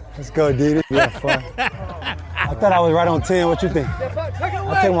 Let's go, Didi. We have fun. I thought I was right on 10. What you think?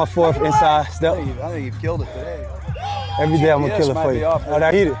 I'll take my fourth inside step. I think you killed it today. Every day I'm going to kill it for you. Oh,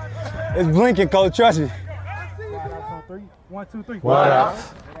 that heat it. It's blinking, coach. Trust me. 1, 2, 3. What up?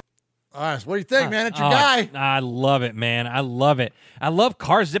 All right, so what do you think, man? It's your guy. I love it, man. I love it. I love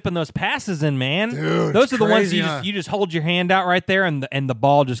Carr zipping those passes in, man. Dude, those are the ones crazy, huh? you just hold your hand out right there, and the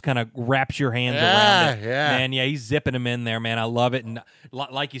ball just kind of wraps your hands around it. Yeah. Man, yeah, he's zipping them in there, man. I love it. And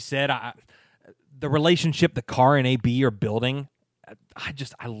like you said, the relationship that Carr and AB are building,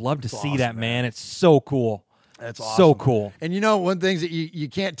 I love to see that, man. It's so cool. That's awesome. So cool. And you know, one thing that you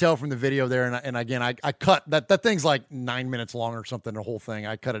can't tell from the video there, and again, I cut that thing's like 9 minutes long or something, the whole thing.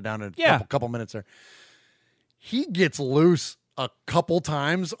 I cut it down to a couple minutes there. He gets loose a couple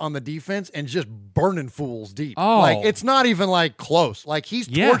times on the defense and just burning fools deep. Oh. Like, it's not even like close. Like, he's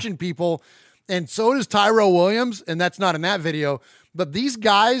torching people, and so does Tyrell Williams, and that's not in that video. But these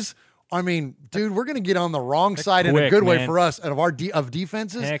guys, I mean, dude, we're going to get on the wrong side in a good way for us of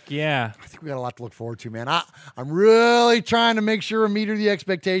defenses. Heck yeah. I think we got a lot to look forward to, man. I'm really trying to make sure we meet the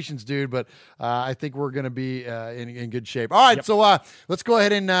expectations, dude, but I think we're going to be in good shape. All right, so let's go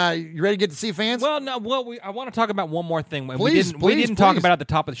ahead and you ready to get to see fans? Well, no, I want to talk about one more thing. We didn't talk about it at the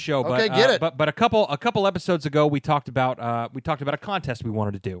top of the show, but okay, get it. But a couple episodes ago, we talked about a contest we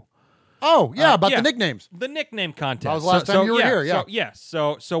wanted to do. Oh, yeah, about the nicknames. The nickname contest. That was the last time you were here, yeah.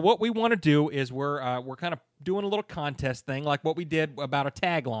 So what we want to do is we're kind of doing a little contest thing like what we did about a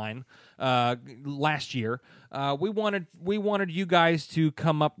tagline last year. We wanted you guys to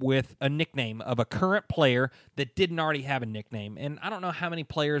come up with a nickname of a current player that didn't already have a nickname. And I don't know how many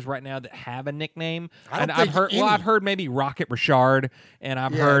players right now that have a nickname. I've heard maybe Rocket Richard, and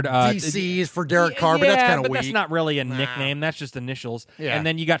I've heard DC's for Derek Carr, but that's kind of weak. That's not really a nickname. That's just initials. Yeah. And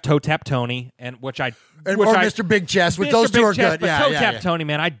then you got Toe Tap Tony, or Mr. Big Chest, which those two are good. But Toe Tap Tony,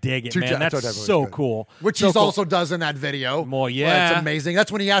 man, I dig it, man. That's so cool. Which he also does in that video. Well, yeah. That's amazing. That's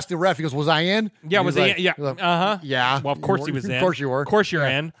when he asked the ref, he goes, was I in? Yeah, was he in? Yeah. Uh-huh. Yeah. Well, of course he was in. Of course you were. Of course you're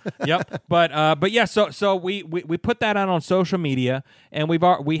in. Yep. But yeah, so we put that out on social media, and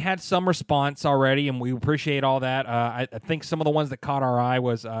we had some response already, and we appreciate all that. I think some of the ones that caught our eye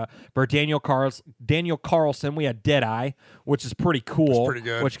was for Daniel Carlson, we had Deadeye, which is pretty cool. That's pretty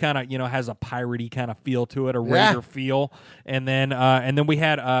good. Which kind of, has a piratey kind of feel to it, a Raider feel. And then we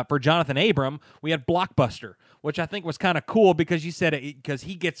had for Jonathan Abram, we had Blockbuster, which I think was kind of cool because you said it because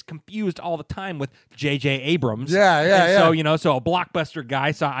he gets confused all the time with J.J. Abrams. Yeah. So so a Blockbuster guy.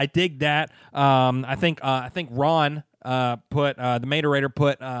 So I dig that. I think Ron put the Materator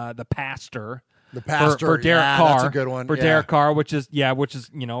put the Pastor. The Pastor for Derek Carr. That's a good one. For Derek Carr, which is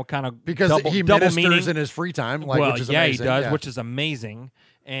kind of because he double ministers meaning in his free time. Well, which is he amazing. does, which is amazing.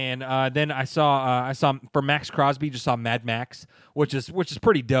 And then I saw for Max Crosby, just saw Mad Max, which is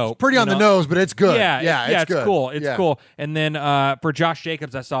pretty dope. It's pretty on the nose, but it's good. Yeah, it's good. Cool. It's cool. And then for Josh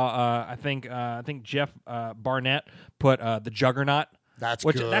Jacobs, I saw I think Jeff Barnett put the Juggernaut. That's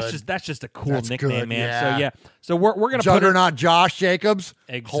good. That's just a cool nickname, good, man. yeah. So we're gonna Juggernaut Josh Jacobs.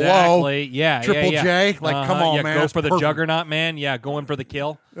 Exactly. Hello. Yeah. Triple J. Like, come on, man. Go for the Juggernaut, man. Yeah, going for the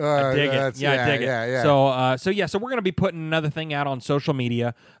kill. I dig it. Yeah, I dig it. Yeah. So we're gonna be putting another thing out on social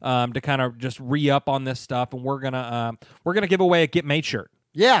media to kind of just re-up on this stuff, and we're gonna give away a Get Made shirt.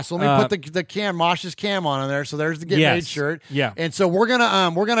 Yeah, so let me put the cam, Mosh's cam on there. So there's the Get Made shirt. Yeah. And so we're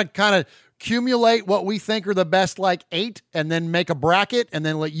gonna kind of accumulate what we think are the best 8, and then make a bracket, and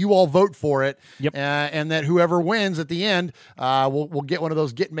then let you all vote for it. Yep. And that whoever wins at the end, we'll get one of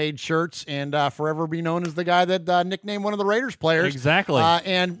those Get Made shirts, and forever be known as the guy that nicknamed one of the Raiders players. Exactly.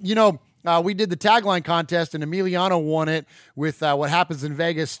 And we did the tagline contest, and Emiliano won it with What Happens in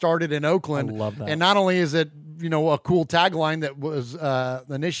Vegas started in Oakland. I love that. And not only is it a cool tagline that was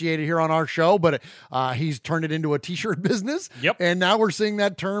initiated here on our show, but he's turned it into a T-shirt business. Yep. And now we're seeing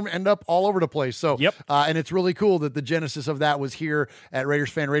that term end up all over the place. So, and it's really cool that the genesis of that was here at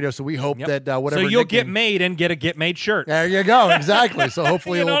Raiders Fan Radio. So we hope that whatever. So you'll get made and get a Get Made shirt. There you go. Exactly. So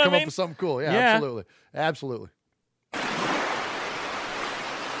hopefully we'll come up with something cool. Yeah. Absolutely. Absolutely. There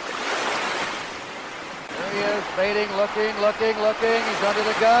he is, baiting, looking. He's under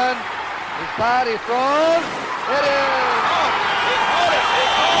the gun. He's tied, he's thrown. It is.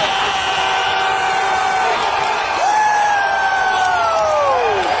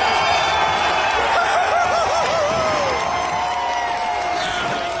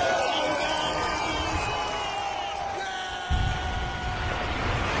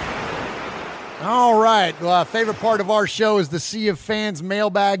 All right, Favorite part of our show is the Sea of Fans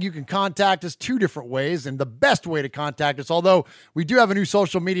mailbag. You can contact us 2 different ways, and the best way to contact us, although we do have a new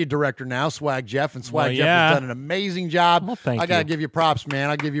social media director now, Swag Jeff, and Swag Jeff has done an amazing job. Well, thank I got to you. give you props,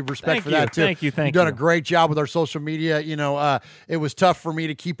 man. I give you respect Thank for you. that, too. Thank you. You've done a great job with our social media. You know, it was tough for me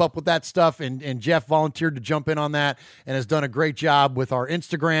to keep up with that stuff, and Jeff volunteered to jump in on that and has done a great job with our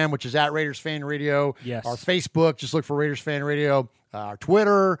Instagram, which is at Raiders Fan Radio. Yes. Our Facebook, just look for Raiders Fan Radio. Our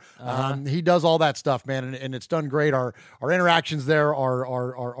Twitter, he does all that stuff, man, and it's done great. Our interactions there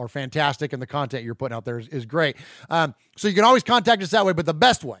are fantastic, and the content you're putting out there is great. So you can always contact us that way, but the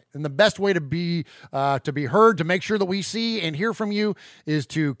best way to be heard, to make sure that we see and hear from you, is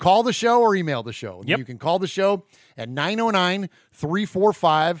to call the show or email the show. Yep. You can call the show at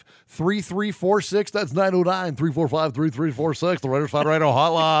 909-345-3346. That's 909-345-3346. The Raiders Fan Radio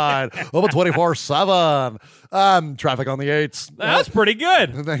hotline. Open 24/7. Traffic on the 8s. That's pretty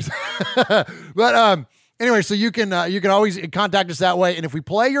good. Thanks. But anyway, so you can always contact us that way. And if we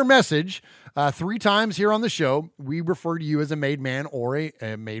play your message 3 times here on the show, we refer to you as a made man or a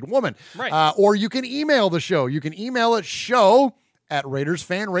made woman. Right. Or you can email the show. You can email it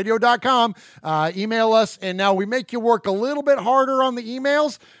show@RaidersFanRadio.com. Email us, and now we make you work a little bit harder on the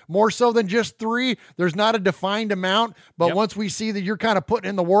emails, more so than just 3. There's not a defined amount, but once we see that you're kind of putting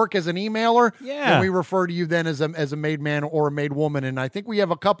in the work as an emailer, then we refer to you then as a made man or a made woman. And I think we have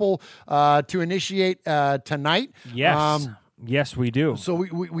a couple to initiate tonight. Yes. Yes, we do. So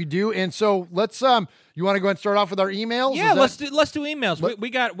we do, and so let's you want to go ahead and start off with our emails? Yeah, let's do emails. We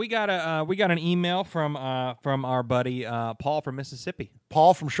got an email from our buddy Paul from Mississippi.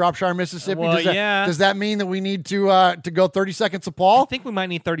 Paul from Shropshire, Mississippi. Well, Does that mean that we need to go 30 seconds of Paul? I think we might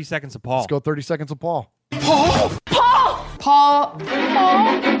need 30 seconds of Paul. Let's go 30 seconds of Paul. Paul! Paul! Paul!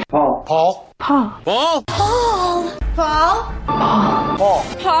 Paul! Paul. Paul. Paul! Paul. Paul! Paul! Paul!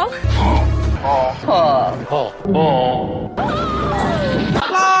 Paul. Paul! Paul. Paul! Paul.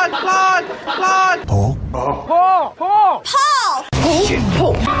 Claude! Claude! Claude! Paul. Paul! Paul! Paul! Paul!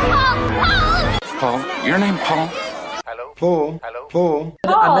 Paul, your name Paul? Hello? Paul. Hello? Paul.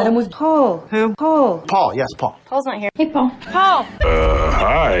 I met him with Paul. Who? Paul. Paul, yes, Paul. Paul's not here. Hey, Paul. Paul!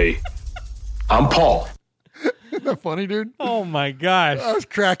 Hi. I'm Paul. Isn't that funny, dude? Oh my gosh. I was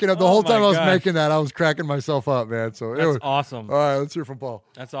cracking up the whole time I was making that. I was cracking myself up, man. So That's awesome. All right, let's hear from Paul.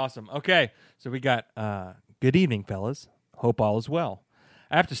 That's awesome. Okay, so we got good evening, fellas. Hope all is well.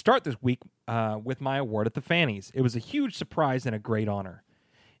 I have to start this week with my award at the Fannies. It was a huge surprise and a great honor.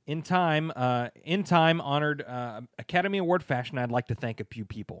 In time honored Academy Award fashion, I'd like to thank a few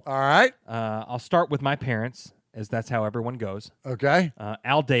people. All right. I'll start with my parents, as that's how everyone goes. Okay.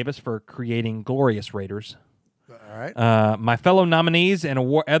 Al Davis for creating Glorious Raiders. All right. My fellow nominees and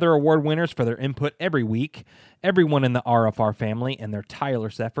other award winners for their input every week, everyone in the RFR family and their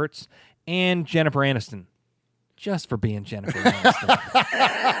tireless efforts, and Jennifer Aniston, just for being Jennifer Aniston.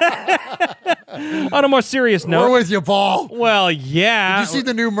 On a more serious note, we're with you, Paul. Well, yeah. Did you see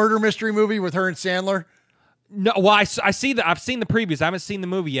the new murder mystery movie with her and Sandler? No, well, I see that. I've seen the previews. I haven't seen the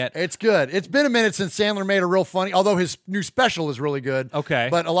movie yet. It's good. It's been a minute since Sandler made a real funny, although his new special is really good. Okay.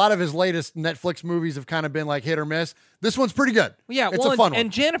 But a lot of his latest Netflix movies have kind of been like hit or miss. This one's pretty good. Yeah, it's a fun one.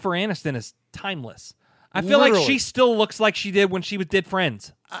 And Jennifer Aniston is timeless. I feel like she still looks like she did when she did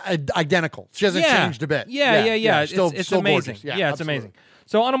Friends. Identical. She hasn't changed a bit. Yeah. Still amazing. gorgeous. Yeah, it's amazing.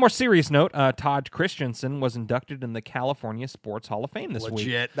 So on a more serious note, Todd Christensen was inducted in the California Sports Hall of Fame this week.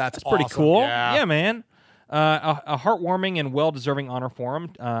 Legit. That's pretty awesome. cool. Yeah, man. A heartwarming and well-deserving honor for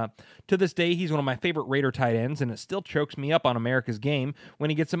him. To this day, he's one of my favorite Raider tight ends, and it still chokes me up on America's Game when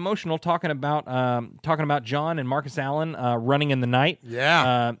he gets emotional talking about John and Marcus Allen running in the night.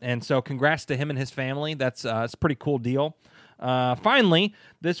 Yeah. And so congrats to him and his family. It's a pretty cool deal. Finally,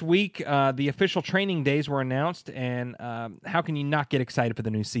 this week, the official training days were announced, and how can you not get excited for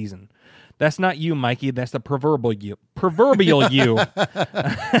the new season? That's not you, Mikey. That's the proverbial you.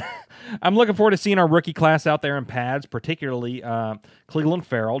 I'm looking forward to seeing our rookie class out there in pads, particularly Cleveland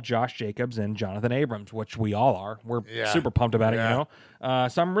Farrell, Josh Jacobs, and Jonathan Abrams, which we all are. We're super pumped about it, you know.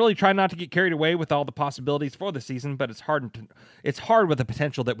 So I'm really trying not to get carried away with all the possibilities for the season, but it's hard with the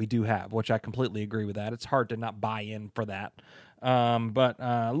potential that we do have, which I completely agree with that. It's hard to not buy in for that.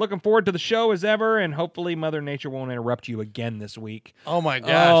 But looking forward to the show as ever, and hopefully Mother Nature won't interrupt you again this week. Oh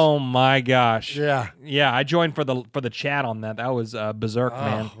my gosh! Yeah. I joined for the chat on that. That was berserk,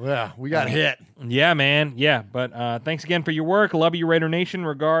 man. Yeah, we got hit. Yeah, man. Yeah, but thanks again for your work. Love you, Raider Nation.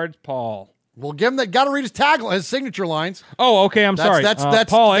 Regards, Paul. We'll give him that. Got to read his tagline, his signature lines. Oh, okay. I'm sorry. That's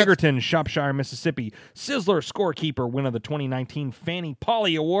Paul Egerton, Shropshire, Mississippi. Sizzler scorekeeper, winner of the 2019 Fannie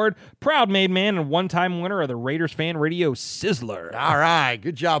Polly Award. Proud made man and one-time winner of the Raiders Fan Radio Sizzler. All right.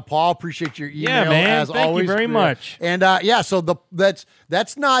 Good job, Paul. Appreciate your email. Yeah, man. As Thank always. you very much. And so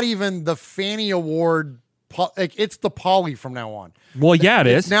that's not even the Fannie Award. It's the Polly from now on. Well, yeah,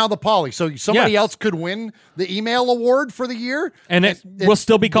 it's now the Polly. So somebody else could win the email award for the year, and it will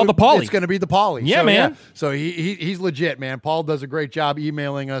still be called the Polly. It's going to be the Polly. Yeah, so, man. So he's legit, man. Paul does a great job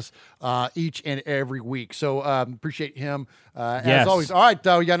emailing us each and every week. So appreciate him as always. All right,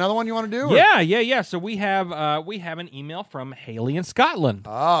 you got another one you want to do? Or? Yeah. So we have an email from Haley in Scotland.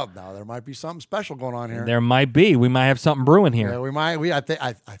 Oh, no, there might be something special going on here. There might be. We might have something brewing here. Yeah, we might.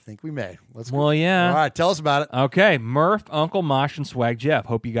 I think we may. Let's go. Well, yeah. All right, tell us about it. Okay, Murph, Uncle Mosh, and Swag Jeff.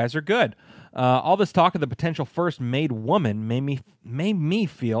 Hope you guys are good. All this talk of the potential first made woman made me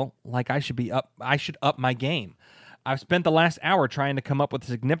feel like I should up my game. I've spent the last hour trying to come up with the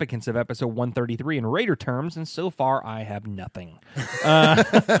significance of episode 133 in Raider terms, and so far I have nothing.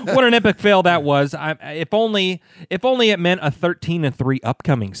 What an epic fail that was! If only it meant a 13-3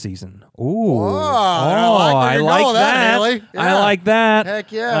 upcoming season. Ooh, I like that. Haley. Yeah. I like that.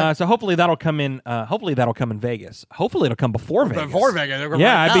 Heck yeah! So hopefully that'll come in. Hopefully that'll come in Vegas. Hopefully it'll come before Vegas. Before Vegas,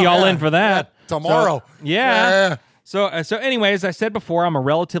 yeah, I'd be all in for that tomorrow. So, anyways, I said before, I'm a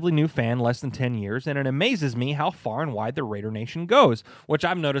relatively new fan, less than 10 years, and it amazes me how far and wide the Raider Nation goes, which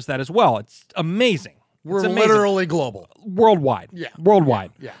I've noticed that as well. It's amazing. We're literally global. Worldwide. Yeah.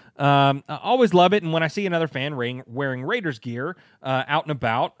 Worldwide. Yeah. I always love it, and when I see another fan wearing Raiders gear out and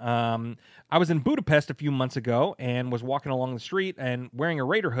about, I was in Budapest a few months ago and was walking along the street and wearing a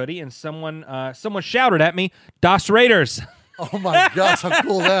Raider hoodie, and someone shouted at me, "Das Raiders!" Oh my gosh, how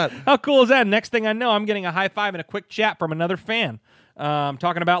cool is that? How cool is that? Next thing I know, I'm getting a high five and a quick chat from another fan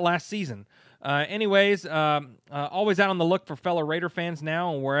talking about last season. Anyways, always out on the look for fellow Raider fans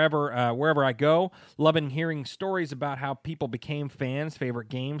now, and wherever I go, loving hearing stories about how people became fans, favorite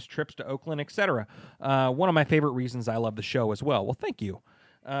games, trips to Oakland, etc. One of my favorite reasons I love the show as well. Well, thank you.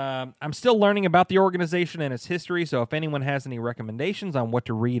 I'm still learning about the organization and its history, so if anyone has any recommendations on what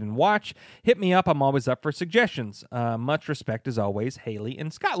to read and watch, hit me up. I'm always up for suggestions. Much respect, as always, Haley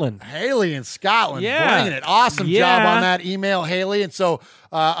in Scotland. Haley in Scotland, yeah. bringing it. Awesome job on that email, Haley. And so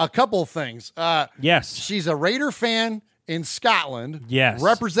a couple of things. Yes. She's a Raider fan in Scotland. Yes.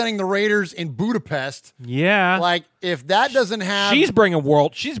 Representing the Raiders in Budapest. Yeah. Like, if that doesn't have... She's bringing it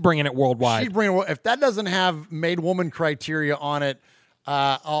worldwide. If that doesn't have made woman criteria on it,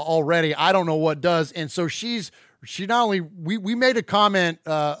 already, I don't know what does. And so she not only we made a comment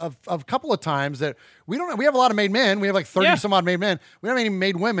of a couple of times that we have a lot of made men. We have like 30 some odd made men. We don't have any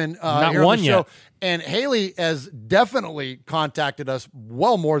made women not here one on the yet. show. And Haley has definitely contacted us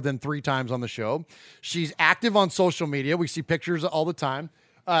well more than 3 times on the show. She's active on social media. We see pictures all the time.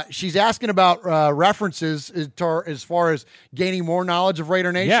 She's asking about references as far as gaining more knowledge of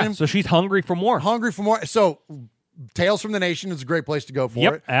Raider Nation. Yeah, so she's hungry for more. So Tales from the Nation is a great place to go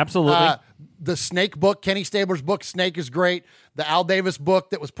for it. Absolutely. The Snake book, Kenny Stabler's book, Snake, is great. The Al Davis book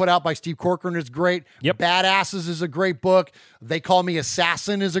that was put out by Steve Corcoran is great. Yep. Badasses is a great book. They Call Me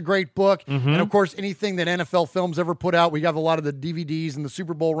Assassin is a great book. Mm-hmm. And, of course, anything that NFL Films ever put out. We have a lot of the DVDs and the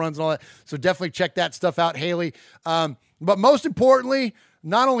Super Bowl runs and all that. So definitely check that stuff out, Haley. But most importantly,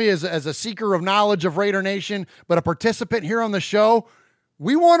 not only as a seeker of knowledge of Raider Nation, but a participant here on the show,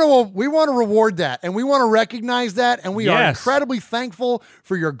 we want to reward that, and we want to recognize that, and we are incredibly thankful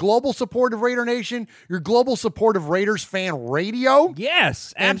for your global support of Raider Nation, your global support of Raiders Fan Radio.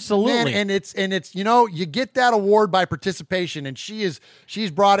 Yes, absolutely. And it's you get that award by participation, and she's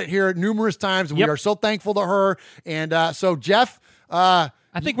brought it here numerous times, and we are so thankful to her. And so Jeff, I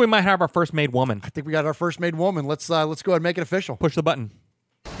think we might have our first made woman. I think we got our first made woman. Let's go ahead and make it official. Push the button.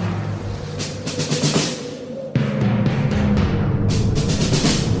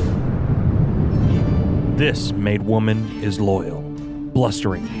 This made woman is loyal,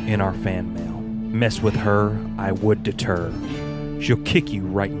 blustering in our fan mail. Mess with her, I would deter. She'll kick you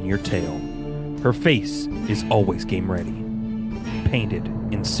right in your tail. Her face is always game ready, painted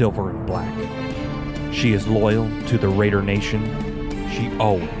in silver and black. She is loyal to the Raider Nation. She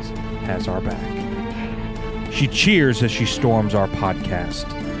always has our back. She cheers as she storms our podcast,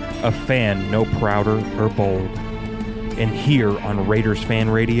 a fan no prouder or bold. And here on Raiders Fan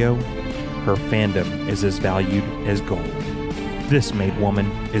Radio, her fandom is as valued as gold. This made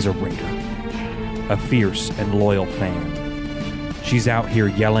woman is a Raider, a fierce and loyal fan. She's out here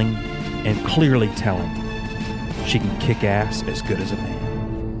yelling and clearly telling she can kick ass as good as a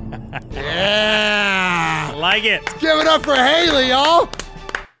man. Yeah! Like it. Give it up for Haley, y'all.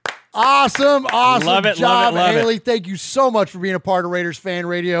 Awesome Love it, job, love it. Haley. Thank you so much for being a part of Raiders Fan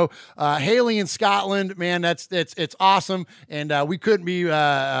Radio. Haley in Scotland, man, it's awesome, and we couldn't be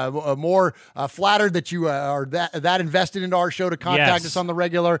more flattered that you are that invested into our show to contact us on the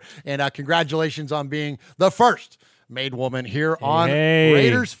regular. And congratulations on being the first made woman here on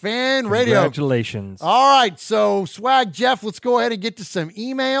Raiders Fan Radio. Congratulations. All right, so Swag Jeff, let's go ahead and get to some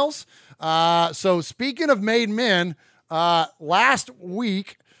emails. So speaking of made men, last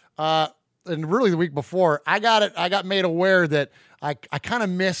week. And really the week before, I got made aware that I kind of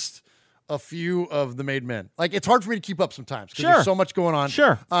missed a few of the made men. Like, it's hard for me to keep up sometimes because there's so much going on.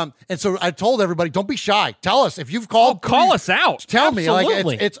 Sure. And so I told everybody, don't be shy. Tell us if you've called. Call us out. Tell Absolutely. me.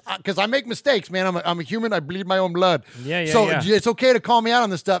 Like, it's because I make mistakes, man. I'm a human. I bleed my own blood. Yeah. So it's okay to call me out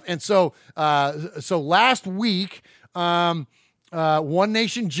on this stuff. And so last week, One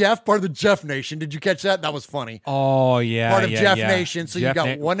Nation Jeff, part of the Jeff Nation. Did you catch that? That was funny. Oh, yeah. Part of Jeff yeah. Nation. So Jeff you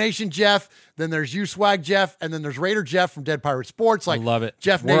got One Nation Jeff, then there's you, Swag Jeff, and then there's Raider Jeff from Dead Pirate Sports. Like, I love it.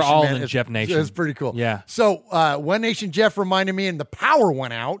 Jeff We're Nation, all man, in Jeff Nation. It's pretty cool. Yeah. So One Nation Jeff reminded me, and the power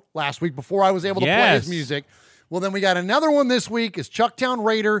went out last week before I was able to play his music. Well, then we got another one this week is Chucktown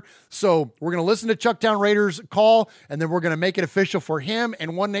Raider. So we're going to listen to Chucktown Raider's call, and then we're going to make it official for him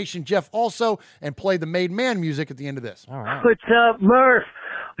and One Nation Jeff also, and play the Made Man music at the end of this. All right. What's up, Murph?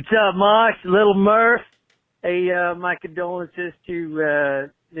 What's up, Mosh? Little Murph. Hey, my condolences to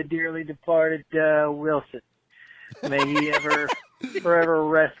the dearly departed Wilson. May he ever forever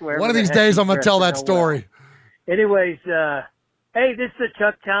rest wherever. One of these the heck days he I'm going to tell that rests. story. Anyways, hey, this is the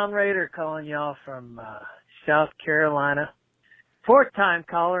Chucktown Raider calling y'all from South Carolina. Fourth-time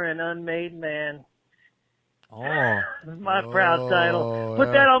caller and unmade man. Oh. My proud title.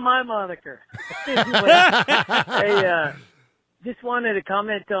 Put that on my moniker. Anyway, hey, just wanted to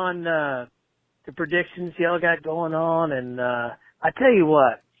comment on the predictions y'all got going on. And I tell you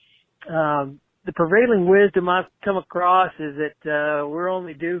what, the prevailing wisdom I've come across is that we're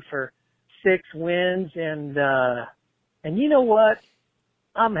only due for 6 wins. And you know what?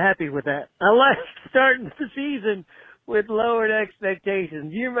 I'm happy with that. I like starting the season with lowered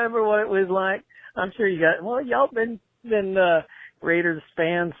expectations. You remember what it was like? I'm sure y'all been Raiders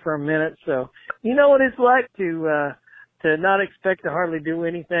fans for a minute, so you know what it's like to not expect to hardly do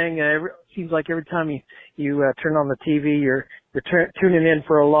anything. Seems like every time you turn on the TV, you're tuning in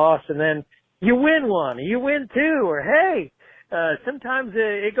for a loss, and then you win one, or you win 2, or hey, sometimes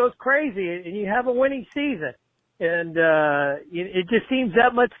it goes crazy and you have a winning season. And, it just seems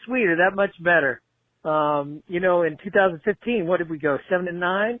that much sweeter, that much better. In 2015, what did we go?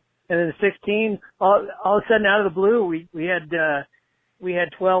 7-9? And then 16, all of a sudden out of the blue, we had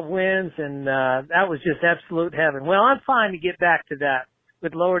 12 wins, and, that was just absolute heaven. Well, I'm fine to get back to that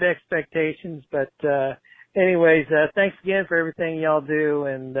with lowered expectations, but, anyways, thanks again for everything y'all do,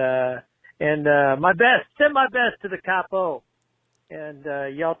 and send my best to the Capo. And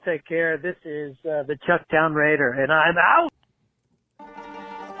y'all take care. This is the Chucktown Raider, and I'm out.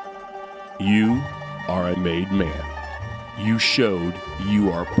 You are a made man. You showed you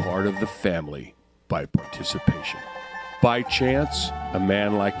are part of the family by participation. By chance, a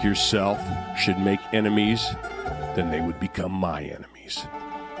man like yourself should make enemies, then they would become my enemies.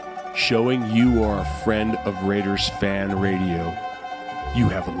 Showing you are a friend of Raiders Fan Radio, you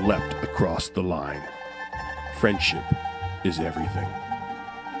have leapt across the line. Friendship is everything.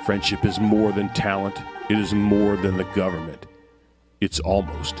 Friendship is more than talent. It is more than the government. It's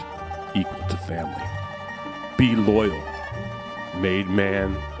almost equal to family. Be loyal. Made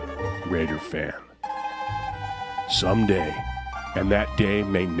man, Raider fan. Someday, and that day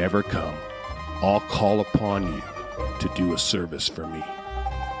may never come, I'll call upon you to do a service for me.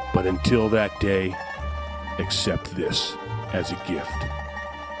 But until that day, accept this as a gift.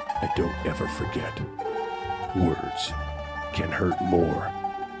 And don't ever forget, words can hurt more,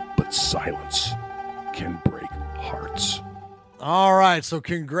 but silence can break hearts. All right, so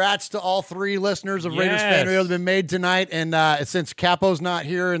congrats to all 3 listeners of Raiders Fan Radio that have been made tonight. And since Capo's not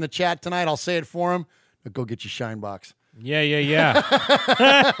here in the chat tonight, I'll say it for him. Go get your shine box. Yeah.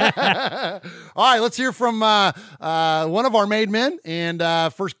 All right, let's hear from one of our made men and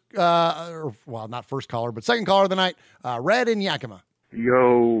not first caller, but second caller of the night, Red in Yakima.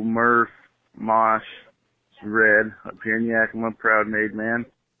 Yo, Murph, Mosh, Red, up here in Yakima, proud made man.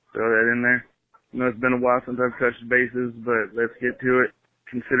 Throw that in there. I know it's been a while since I've touched bases, but let's get to it.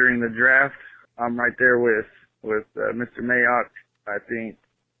 Considering the draft, I'm right there with Mr. Mayock. I think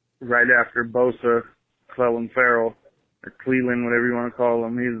right after Bosa, Clellan Ferrell, or Cleveland, whatever you want to call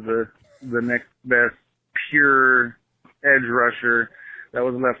him, he's the next best pure edge rusher that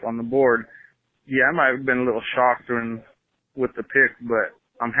was left on the board. Yeah, I might have been a little shocked with the pick, but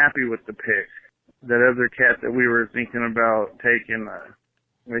I'm happy with the pick. That other cat that we were thinking about taking,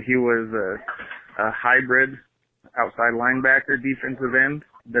 he was a hybrid outside linebacker, defensive end.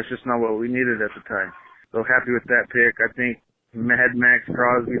 That's just not what we needed at the time. So happy with that pick. I think Mad Max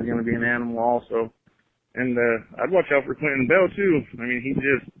Crosby is going to be an animal also. And I'd watch out for Quentin Bell, too. I mean, he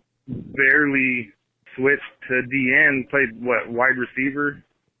just barely switched to DN, played, wide receiver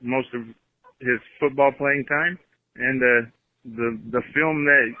most of his football playing time. And the film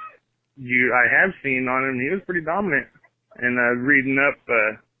that I have seen on him, he was pretty dominant. And reading up,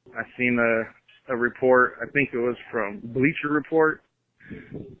 I seen a report, I think it was from Bleacher Report,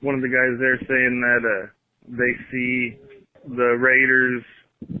 one of the guys there saying that they see the Raiders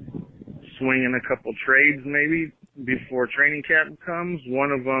swinging a couple trades maybe before training camp comes.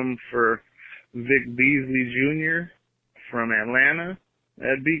 One of them for Vic Beasley Jr. from Atlanta.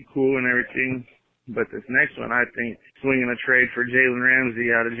 That'd be cool and everything. But this next one, I think, swinging a trade for Jalen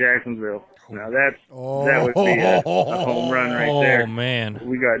Ramsey out of Jacksonville. Now that would be a home run right there. Oh, man.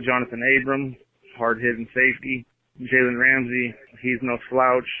 We got Jonathan Abram, hard-hitting safety. Jalen Ramsey, he's no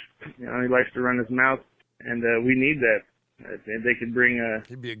slouch. You know, he likes to run his mouth, and we need that. If they could bring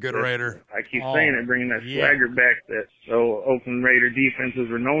he'd be a good Raider. I keep saying it, bringing that swagger back that Oakland Raider defenses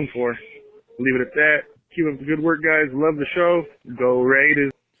were known for. Leave it at that. Keep up the good work, guys. Love the show. Go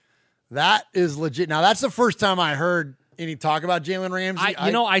Raiders. That is legit. Now, that's the first time I heard any talk about Jalen Ramsey.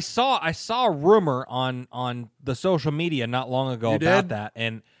 I saw a rumor on the social media not long ago about that,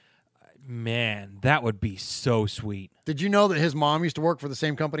 and man, that would be so sweet. Did you know that his mom used to work for the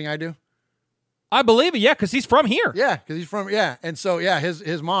same company I do? I believe it, yeah, because he's from here. Yeah, because he's from, and so,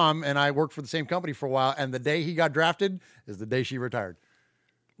 his mom and I worked for the same company for a while, and the day he got drafted is the day she retired.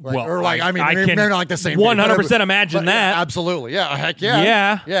 I can they're not like the same. 100% imagine that. Yeah, absolutely, heck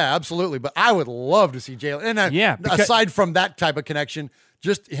yeah, absolutely. But I would love to see Jalen. And aside from that type of connection,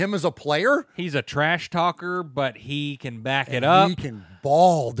 just him as a player, he's a trash talker, but he can back it up. He can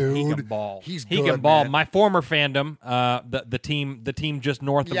ball, dude. He can ball. He can ball. Man. My former fandom, the team just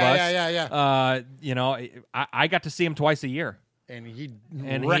north of us. You know, I got to see him twice a year. And he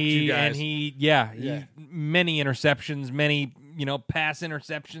wrecked you guys. He many interceptions, many pass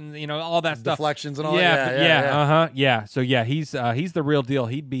interceptions, all that stuff, deflections and all. So he's the real deal.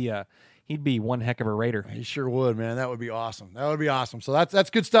 He'd be one heck of a Raider. He sure would, man. That would be awesome. So that's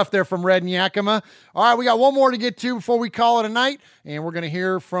good stuff there from Red and Yakima. All right, we got one more to get to before we call it a night, and we're going to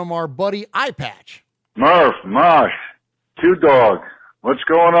hear from our buddy Eye Patch. Murph, Mosh, Q-Dog, what's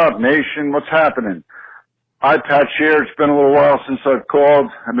going up, nation? What's happening? Eye Patch here. It's been a little while since I've called.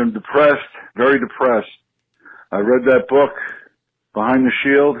 I've been depressed, very depressed. I read that book, Behind the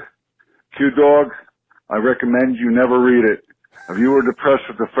Shield, Q-Dog. I recommend you never read it. If you were depressed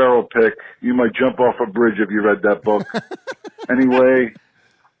with the Farrell pick, you might jump off a bridge if you read that book. Anyway,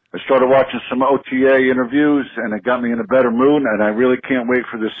 I started watching some OTA interviews, and it got me in a better mood, and I really can't wait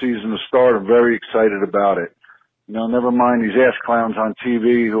for the season to start. I'm very excited about it. Never mind these ass clowns on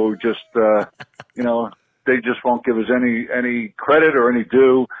TV who just, they just won't give us any credit or any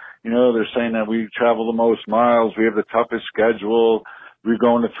due. They're saying that we travel the most miles, we have the toughest schedule, we're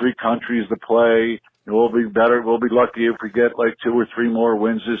going to 3 countries to play. We'll be better. We'll be lucky if we get like 2 or 3 more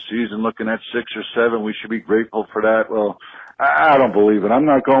wins this season. Looking at 6 or 7, we should be grateful for that. Well, I don't believe it. I'm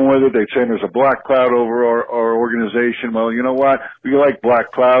not going with it. They're saying there's a black cloud over our organization. Well, you know what? We like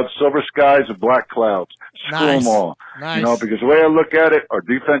black clouds, silver skies, and black clouds. Screw them all. Nice. Because the way I look at it, our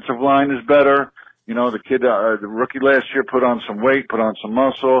defensive line is better. The kid, the rookie last year put on some weight, put on some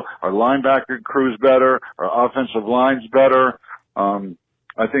muscle. Our linebacker crew's better. Our offensive line's better.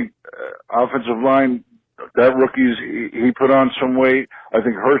 I think offensive line, that rookie's, he put on some weight. I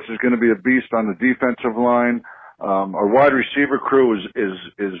think Hurts is going to be a beast on the defensive line. Our wide receiver crew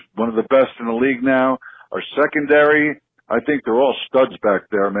is one of the best in the league now. Our secondary, I think they're all studs back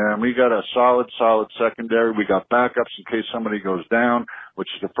there, man. We got a solid secondary. We got backups in case somebody goes down, which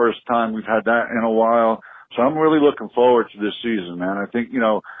is the first time we've had that in a while. So I'm really looking forward to this season, man. I think,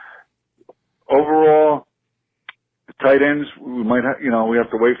 overall, the tight ends, we might have, we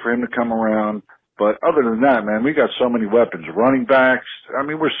have to wait for him to come around. But other than that, man, we got so many weapons. Running backs, I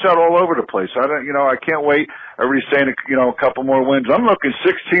mean, we're set all over the place. I can't wait. Everybody's saying, a couple more wins. I'm looking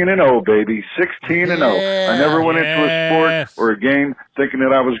 16-0, baby. 16-0. I never went into a sport or a game thinking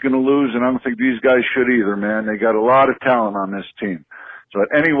that I was going to lose, and I don't think these guys should either, man. They got a lot of talent on this team. So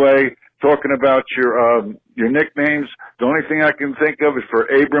anyway, talking about your nicknames, the only thing I can think of is for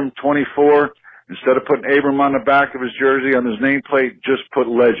Abram 24. Instead of putting Abram on the back of his jersey, on his nameplate, just put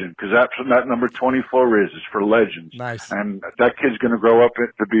Legend, because that's what that number 24 is. It's for legends. Nice. And that kid's going to grow up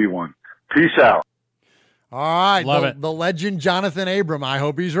to be one. Peace out. All right. Love it. The legend Jonathan Abram. I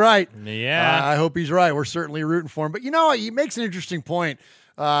hope he's right. Yeah. I hope he's right. We're certainly rooting for him. But he makes an interesting point.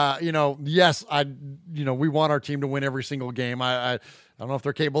 Yes, we want our team to win every single game. I don't know if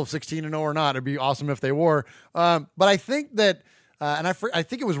they're capable of 16-0 or not. It'd be awesome if they were. But I think that, I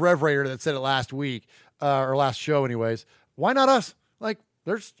think it was Rev Raider that said it last week, or last show anyways. Why not us? Like,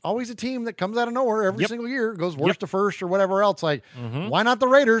 there's always a team that comes out of nowhere every single year, goes worst to first or whatever else. Like, why not the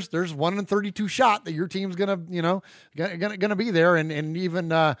Raiders? There's 1 in 32 shot that your team's gonna be there, and even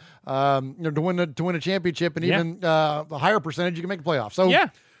to win a championship, and even a higher percentage you can make the playoffs. So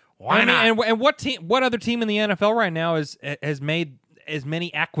why not? And what other team in the NFL right now has made as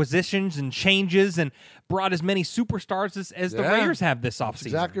many acquisitions and changes and brought as many superstars as the Raiders have this offseason?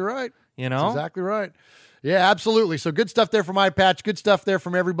 Exactly right. That's exactly right. Yeah, absolutely. So good stuff there from iPatch. Good stuff there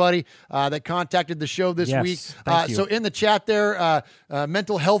from everybody that contacted the show this week. Thank you. So in the chat there,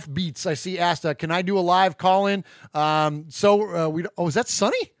 Mental Health Beats, I see, asked, can I do a live call-in? Is that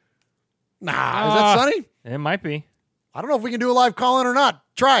Sonny? Nah, is that Sonny? It might be. I don't know if we can do a live call-in or not.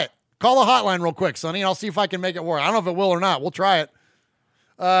 Try it. Call the hotline real quick, Sonny, and I'll see if I can make it work. I don't know if it will or not. We'll try it.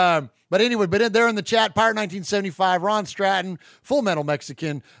 But anyway, there in the chat, Pirate 1975, Ron Stratton, Full Metal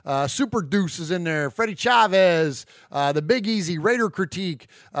Mexican, Super Deuce is in there, Freddie Chavez, the Big Easy, Raider Critique.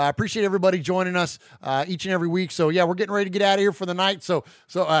 Appreciate everybody joining us each and every week. So yeah, we're getting ready to get out of here for the night. So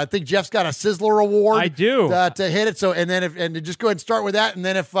I think Jeff's got a Sizzler award. I do to hit it. So and just go ahead and start with that. And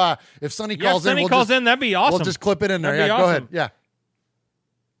then if Sonny calls in, that'd be awesome. We'll just clip it in there. That'd be Go awesome. ahead. Yeah.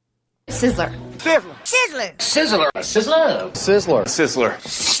 Sizzler. Sizzler. Sizzler. Sizzler. Sizzler. Sizzler.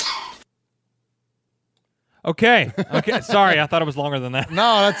 Sizzler. Okay. Sorry, I thought it was longer than that.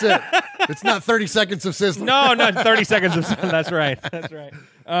 No, that's it. It's not 30 seconds of Sizzler. No, not 30 seconds of Sizzler. That's right. That's right.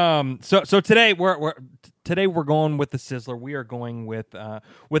 So today we're going with the Sizzler. We are going with a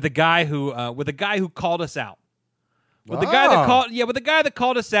guy who called us out. With the guy that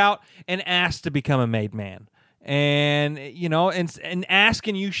called us out and asked to become a made man. And and ask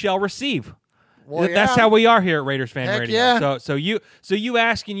and you shall receive. Well, that's how we are here at Raiders Fan Heck Radio. yeah. So you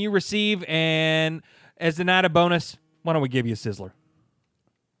ask and you receive, and as an added bonus, why don't we give you a Sizzler?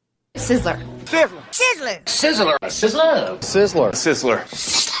 Sizzler. Sizzler. Sizzler. Sizzler. Sizzler. Sizzler. Sizzler.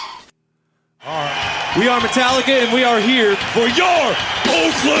 All right. We are Metallica, and we are here for your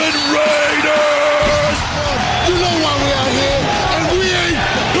Oakland Raiders! You know why we out here, and we ain't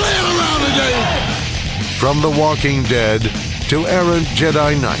playing around today. From The Walking Dead to errant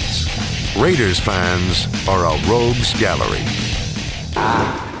Jedi Knights, Raiders fans are a rogues gallery.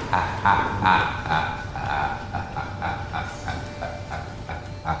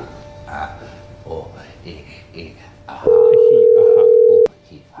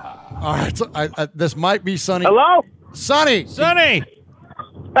 All right, so this might be Sonny. Hello? Sonny!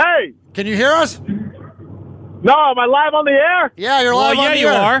 Hey! Can you hear us? No, am I live on the air? Yeah, you're live on the air. Yeah, you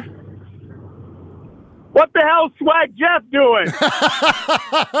are. What the hell's Swag Jeff doing?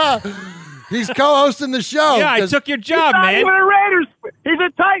 He's co-hosting the show. Yeah, I took your job, He's not man. even a Raiders. He's a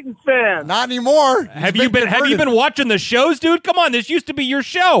Titans fan. Not anymore. Have you been watching the shows, dude? Come on, this used to be your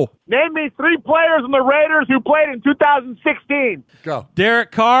show. Name me 3 players on the Raiders who played in 2016. Go.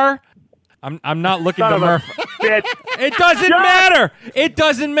 Derek Carr. I'm not looking Son to of a Murph. bitch. It doesn't matter. It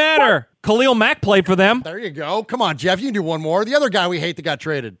doesn't matter. Khalil Mack played for them. There you go. Come on, Jeff. You can do one more. The other guy we hate that got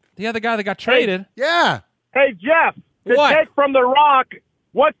traded. The other guy that got traded. Yeah. Hey, Jeff. To What? take from The Rock,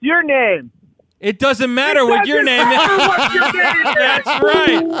 what's your name? It doesn't matter what your name is. What your name is. That's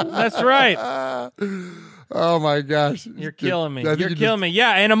right. That's right. Oh, my gosh. You're killing me. I think You're you killing me.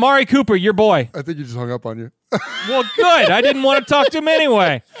 Yeah, and Amari Cooper, your boy. I think he just hung up on you. Well, good. I didn't want to talk to him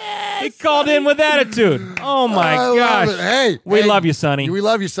anyway. He called in with attitude. Oh, my I gosh. love it. Hey. We love you, Sonny. We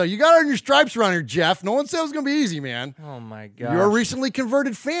love you, son. You got to earn your stripes around here, Jeff. No one said it was going to be easy, man. Oh, my gosh. You're a recently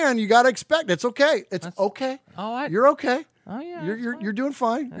converted fan. You got to expect it. It's okay. It's okay. You're okay. Oh, yeah. You're doing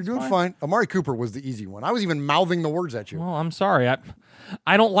fine. You're doing fine. Amari Cooper was the easy one. I was even mouthing the words at you. Well, I'm sorry.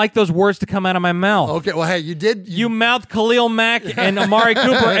 I don't like those words to come out of my mouth. Okay, well, hey, you did. You mouthed Khalil Mack and Amari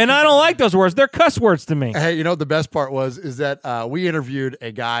Cooper, and I don't like those words. They're cuss words to me. Hey, you know what the best part is that we interviewed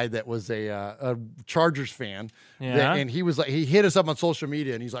a guy that was a Chargers fan. Yeah. And he was like, he hit us up on social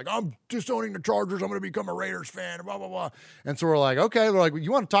media, and he's like, I'm disowning the Chargers. I'm going to become a Raiders fan, blah, blah, blah. And so we're like, okay. We're like,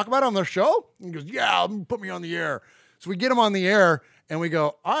 you want to talk about it on their show? And he goes, yeah, put me on the air. So we get him on the air, and we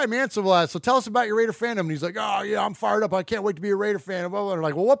go, all right, man, so tell us about your Raider fandom. And he's like, oh, yeah, I'm fired up. I can't wait to be a Raider fan. Blah, blah, blah. And we're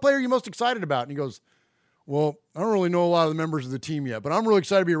like, well, what player are you most excited about? And he goes, well, I don't really know a lot of the members of the team yet, but I'm really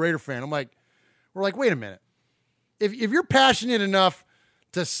excited to be a Raider fan. We're like, wait a minute. If you're passionate enough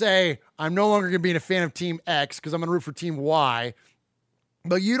to say, I'm no longer going to be a fan of Team X because I'm going to root for Team Y,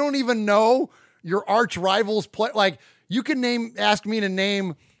 but you don't even know your arch rivals play. Like, you can ask me to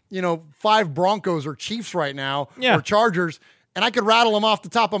name, 5 Broncos or Chiefs right now, or Chargers, and I could rattle them off the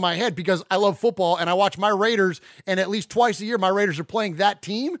top of my head because I love football and I watch my Raiders, and at least twice a year my Raiders are playing that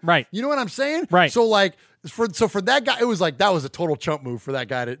team. Right. You know what I'm saying? Right. So like for that guy, it was like that was a total chump move for that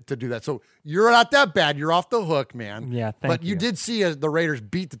guy to do that. So you're not that bad. You're off the hook, man. Yeah, but you did see the Raiders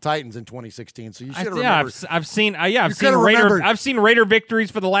beat the Titans in 2016, so you should have yeah, remembered. I've seen Raider victories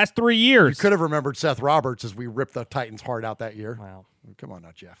for the last 3 years. You could have remembered Seth Roberts as we ripped the Titans' heart out that year. Wow. Come on now,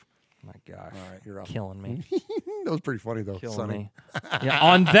 Jeff. My gosh. All right, you're up. Killing me. That was pretty funny, though. Killing Sonny. me. Yeah,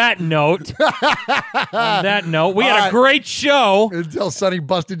 on that note, we had a great show. Until Sonny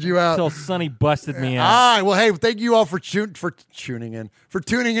busted you out. Until Sonny busted me out. All right. Well, hey, thank you all for tuning in. For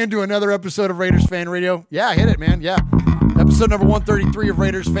tuning in to another episode of Raiders Fan Radio. Yeah, hit it, man. Yeah. Episode number 133 of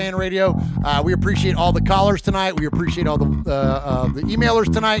Raiders Fan Radio. We appreciate all the callers tonight. We appreciate all the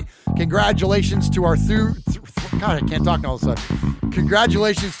emailers tonight. Congratulations to our God, I can't talk all of a sudden.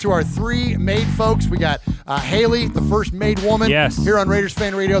 Congratulations to our 3 maid folks. We got Haley, the first maid woman here on Raiders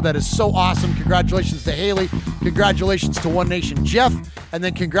Fan Radio. That is so awesome. Congratulations to Haley. Congratulations to One Nation Jeff. And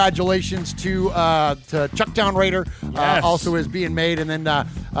then congratulations to Chucktown Raider, also is being made. And then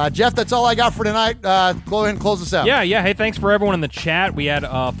Jeff, that's all I got for tonight. Go ahead and close us out. Yeah. Hey, thanks for everyone in the chat. We had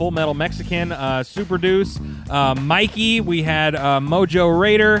Full Metal Mexican, Super Deuce, Mikey. We had Mojo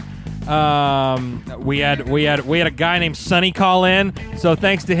Raider. We had a guy named Sonny call in. So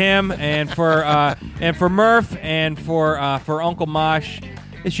thanks to him and for Murph and for Uncle Mosh.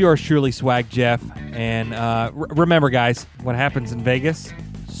 It's yours truly, Swag Jeff. And remember, guys, what happens in Vegas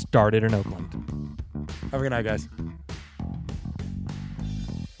started in Oakland. Have a good night, guys.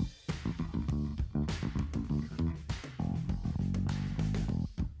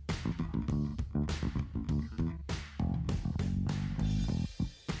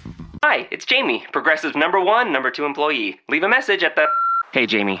 Hi, it's Jamie, Progressive #1, #2 employee. Leave a message at the... Hey,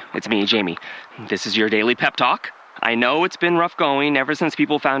 Jamie, it's me, Jamie. This is your daily pep talk. I know it's been rough going ever since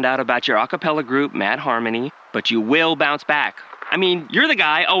people found out about your a cappella group, Mad Harmony, but you will bounce back. I mean, you're the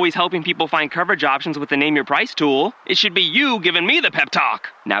guy always helping people find coverage options with the Name Your Price tool. It should be you giving me the pep talk.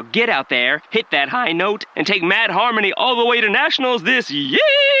 Now get out there, hit that high note, and take Mad Harmony all the way to nationals this year!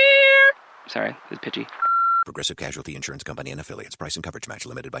 Sorry, it's pitchy. Progressive Casualty Insurance Company and Affiliates. Price and coverage match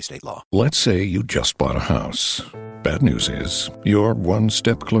limited by state law. Let's say you just bought a house. Bad news is, you're one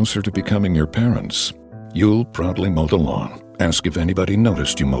step closer to becoming your parents. You'll proudly mow the lawn. Ask if anybody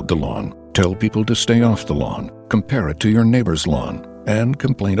noticed you mowed the lawn. Tell people to stay off the lawn. Compare it to your neighbor's lawn. And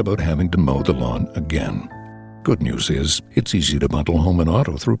complain about having to mow the lawn again. Good news is, it's easy to bundle home and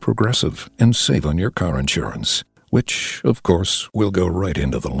auto through Progressive and save on your car insurance, which, of course, will go right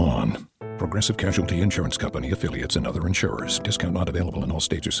into the lawn. Progressive Casualty Insurance Company, Affiliates, and other insurers. Discount not available in all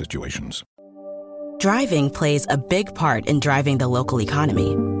states or situations. Driving plays a big part in driving the local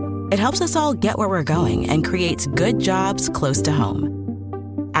economy. It helps us all get where we're going and creates good jobs close to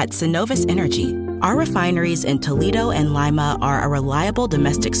home. At Synovus Energy, our refineries in Toledo and Lima are a reliable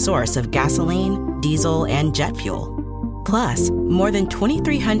domestic source of gasoline, diesel, and jet fuel. Plus, more than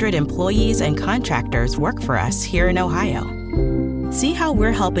 2,300 employees and contractors work for us here in Ohio. See how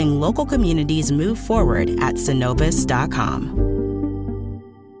we're helping local communities move forward at Synovus.com.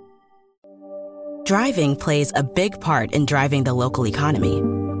 Driving plays a big part in driving the local economy.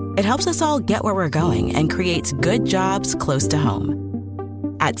 It helps us all get where we're going and creates good jobs close to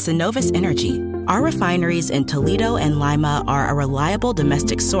home. At Synovus Energy, our refineries in Toledo and Lima are a reliable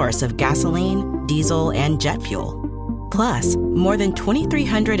domestic source of gasoline, diesel, and jet fuel. Plus, more than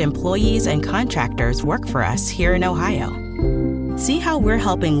 2,300 employees and contractors work for us here in Ohio. See how we're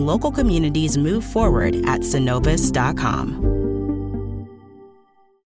helping local communities move forward at Synovus.com.